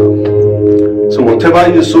right now. So whatever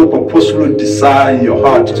you so purposefully desire in your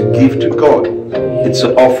heart to give to God, it's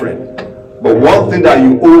an offering. But one thing that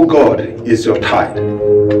you owe God is your tithe.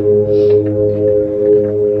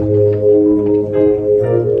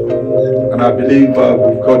 And I believe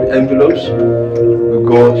we've got envelopes. We've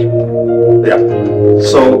got, yeah.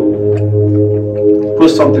 So put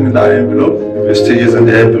something in that envelope. If you're still using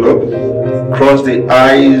the envelope, cross the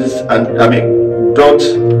I's and dot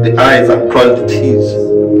the I's and cross the T's.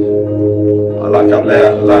 Like I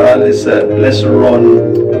said, let's run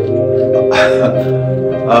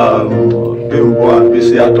Bimbo and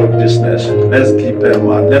BC out of business. Let's keep them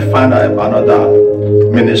and let's find out another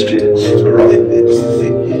ministry to run.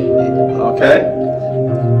 Okay?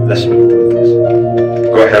 Let's do this.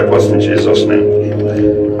 God help us in Jesus' name.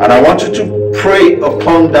 And I want you to pray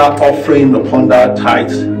upon that offering, upon that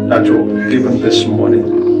tithe that you're given this morning.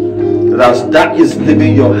 That is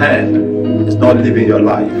leaving your hand, it's not leaving your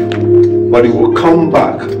life. But it will come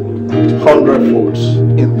back 100-fold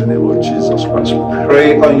in the name of Jesus Christ.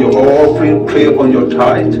 Pray on your offering, pray on your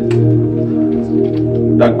tithe,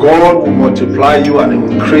 that God will multiply you and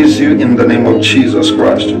increase you in the name of Jesus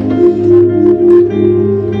Christ.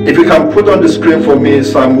 If you can put on the screen for me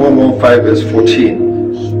Psalm 115 verse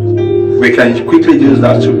 14, we can quickly use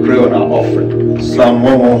that to pray on our offering. Psalm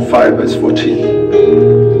 115 verse 14.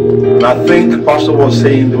 And I think Pastor was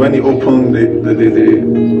saying when he opened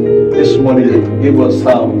this morning, he gave us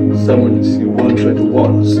Psalm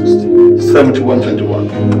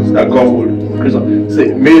 71:21, that God will increase us.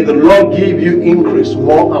 Say, may the Lord give you increase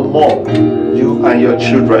more and more, you and your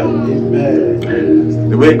children. Amen.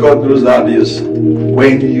 The way God does that is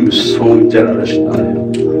when you sow generationally.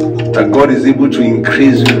 That God is able to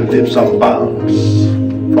increase you in leaps and bounds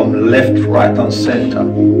from left, right, and center.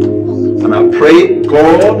 And I pray,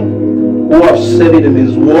 God, who has said it in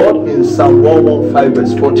his word in Psalm 115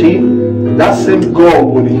 verse 14, that same God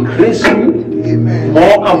will increase you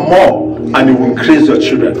more and more, and he will increase your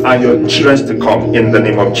children and your children to come in the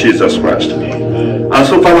name of Jesus Christ. And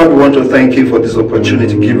so, Father, we want to thank you for this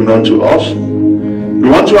opportunity given unto us. We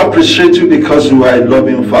want to appreciate you because you are a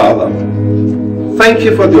loving Father. Thank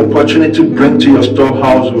you for the opportunity to bring to your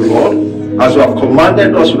storehouse, O Lord, as you have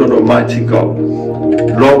commanded us, Lord Almighty God.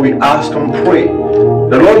 Lord, we ask and pray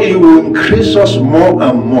the Lord, you will increase us more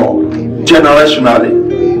and more generationally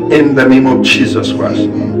in the name of Jesus Christ.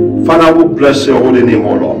 Father, we bless your holy name,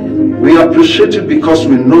 O Lord. We appreciate you because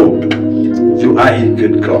we know you are a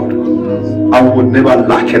good God and we would never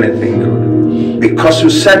lack anything good. Because you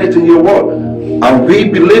said it in your word and we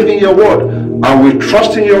believe in your word and we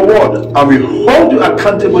trust in your word and we hold you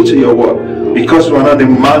accountable to your word because you are not a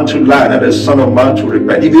man to lie and a son of man to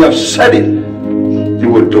repent. If you have said it, you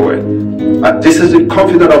will do it. And this is the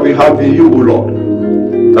confidence that we have in you, O Lord.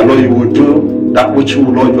 That, Lord, you will do that which, O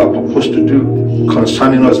Lord, you are proposed to do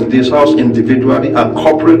concerning us in this house, individually and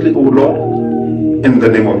corporately, O Lord, in the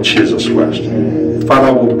name of Jesus Christ.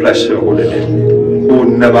 Father, we bless your holy name. We will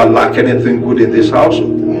never lack anything good in this house,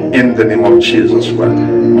 in the name of Jesus Christ.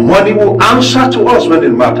 Money will answer to us when it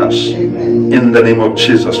matters, in the name of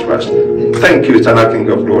Jesus Christ. Thank you, eternal King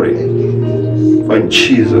of glory. For in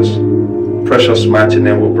Jesus' precious mighty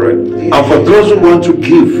name we pray. And for those who want to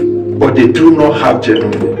give but they do not have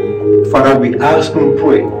genuinely, Father, we ask and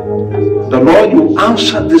pray the Lord, you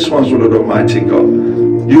answer this ones, O Lord Almighty God.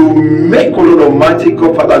 You make, O Lord Almighty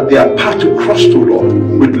God, Father, their path to cross to, Lord,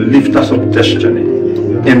 with lifters of destiny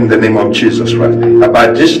in the name of Jesus Christ. And by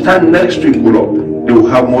this time next week, O Lord, they will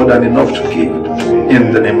have more than enough to give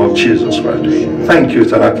in the name of Jesus Christ. Thank you,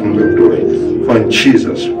 eternal King of glory. For in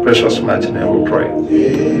Jesus' precious mighty name we pray.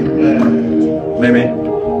 Amen. Mimi.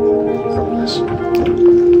 God bless you.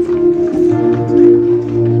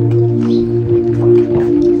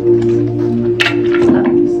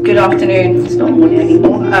 Good afternoon. It's not morning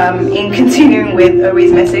anymore. In continuing with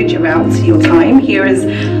Owe's message about your time, here is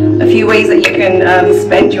a few ways that you can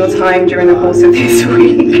spend your time during the course of this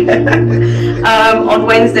week. On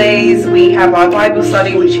Wednesdays, we have our Bible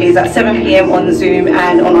study, which is at 7 p.m. on Zoom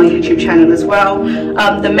and on our YouTube channel as well.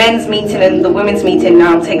 The men's meeting and the women's meeting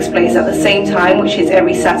now takes place at the same time, which is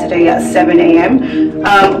every Saturday at 7 a.m.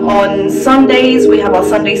 On Sundays, we have our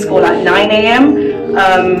Sunday school at 9 a.m.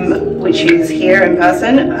 Which is here in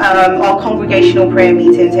person. Our congregational prayer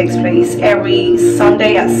meeting takes place every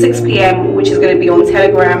Sunday at 6 p.m, which is going to be on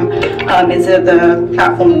Telegram instead of the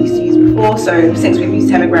platform we used to use before. So since we've used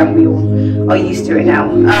Telegram, we all are used to it now.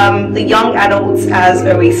 The young adults, as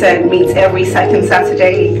Owe said, meets every second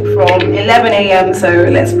Saturday from 11 a.m. So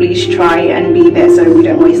let's please try and be there so we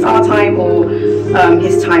don't waste our time or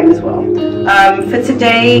his time as well. For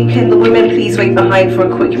today, can the women please wait behind for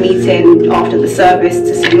a quick meeting after the service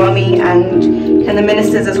to see Mummy, and can the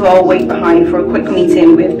ministers as well wait behind for a quick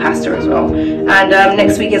meeting with Pastor as well. And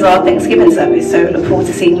next week is our Thanksgiving service, so look forward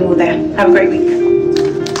to seeing you all there. Have a great week.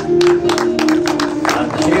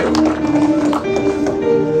 Thank you.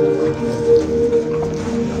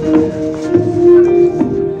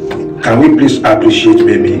 Can we please appreciate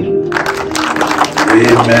Mimi?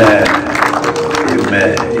 Amen.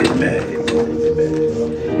 Amen. Amen.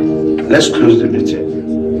 Let's close the meeting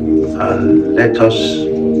and let us be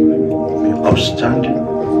upstanding.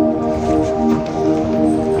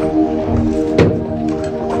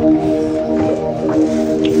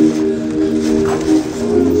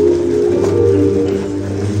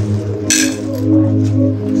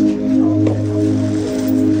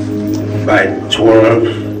 By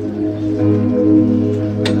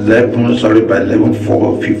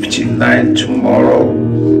 11:59 tomorrow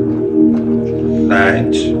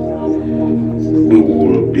night, we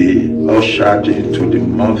will be ushered into the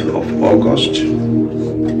month of August,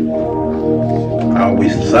 and we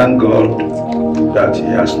thank God that He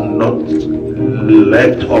has not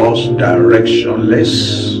left us directionless.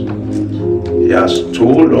 He has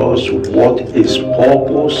told us what His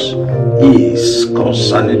purpose is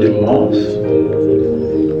concerning the month.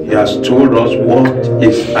 He has told us what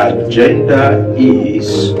His agenda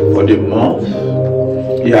is for the month.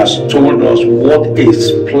 He has told us what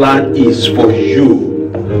His plan is for you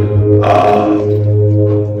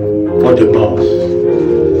for the month.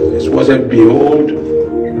 It was a behold,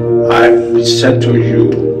 I present to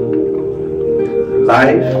you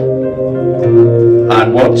life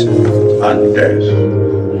and what? And death.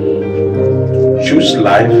 Choose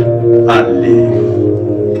life and live.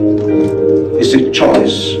 It's a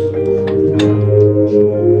choice.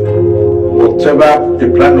 Whatever the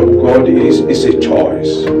plan of God is a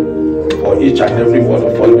choice for each and every one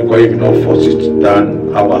of us, because He will not force it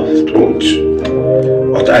down our throat.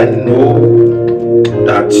 But I know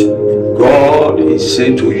that God is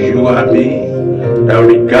saying to you and me that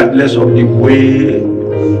regardless of the way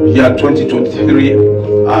year 2023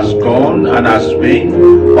 has gone and has been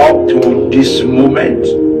up to this moment,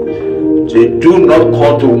 they do not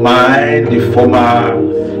call to mind the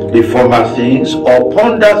former things or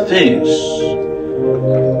ponder things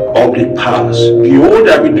of the past. Behold,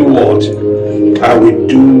 I will do what? I will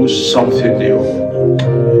do something new.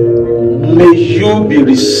 May you be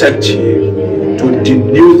receptive to the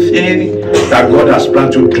new thing that God has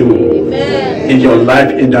planned to do in your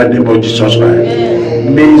life in the name of Jesus Christ.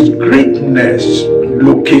 May His greatness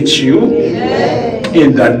locate you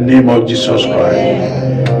in the name of Jesus Christ.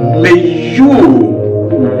 May you,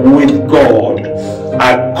 with God,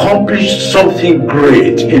 accomplish something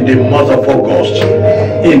great in the month of August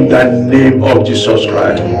in the name of Jesus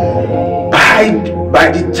Christ. By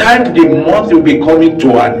the time the month will be coming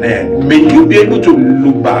to an end, may you be able to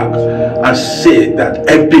look back and say that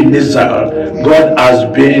Ebenezer, God has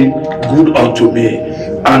been good unto me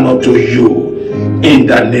and unto you in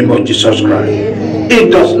the name of Jesus Christ.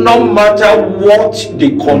 It does not matter what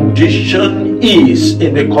the condition is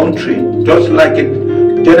in the country, just like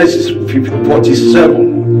in Genesis 47.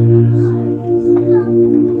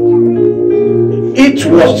 It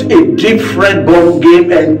was a different ball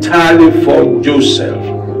game entirely for Joseph.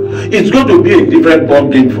 It's going to be a different ball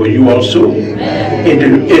game for you also,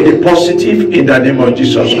 in the positive, in the name of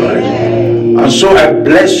Jesus Christ. And so I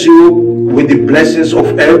bless you with the blessings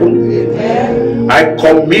of heaven. I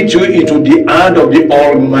commit you into the hand of the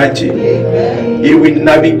Almighty. He will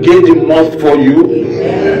navigate the month for you.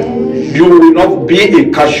 You will not be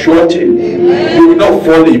a casualty. You will not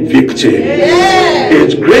fall a victim.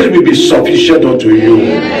 His grace will be sufficient unto you,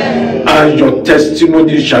 and your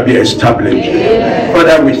testimony shall be established.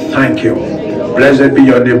 Father, we thank you. Blessed be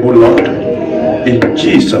your name, O Lord. In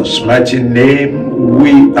Jesus' mighty name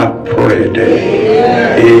we are prayed.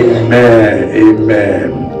 Amen.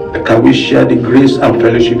 Amen. Can we share the grace and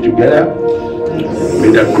fellowship together?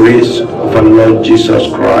 May the grace of our Lord Jesus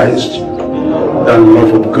Christ, the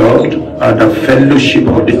love of God, and the fellowship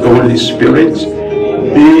of the Holy Spirit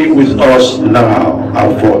be with us now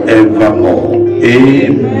and forevermore.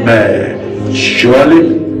 Amen.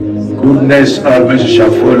 Surely goodness and mercy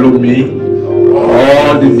shall follow me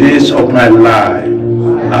all the days of my life,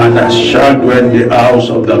 and I shall dwell in the house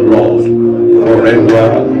of the Lord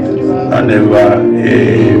forever and ever.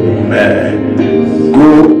 Amen.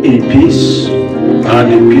 Go in peace,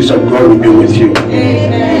 and the peace of God will be with you.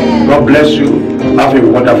 God bless you. Have a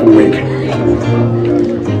wonderful week.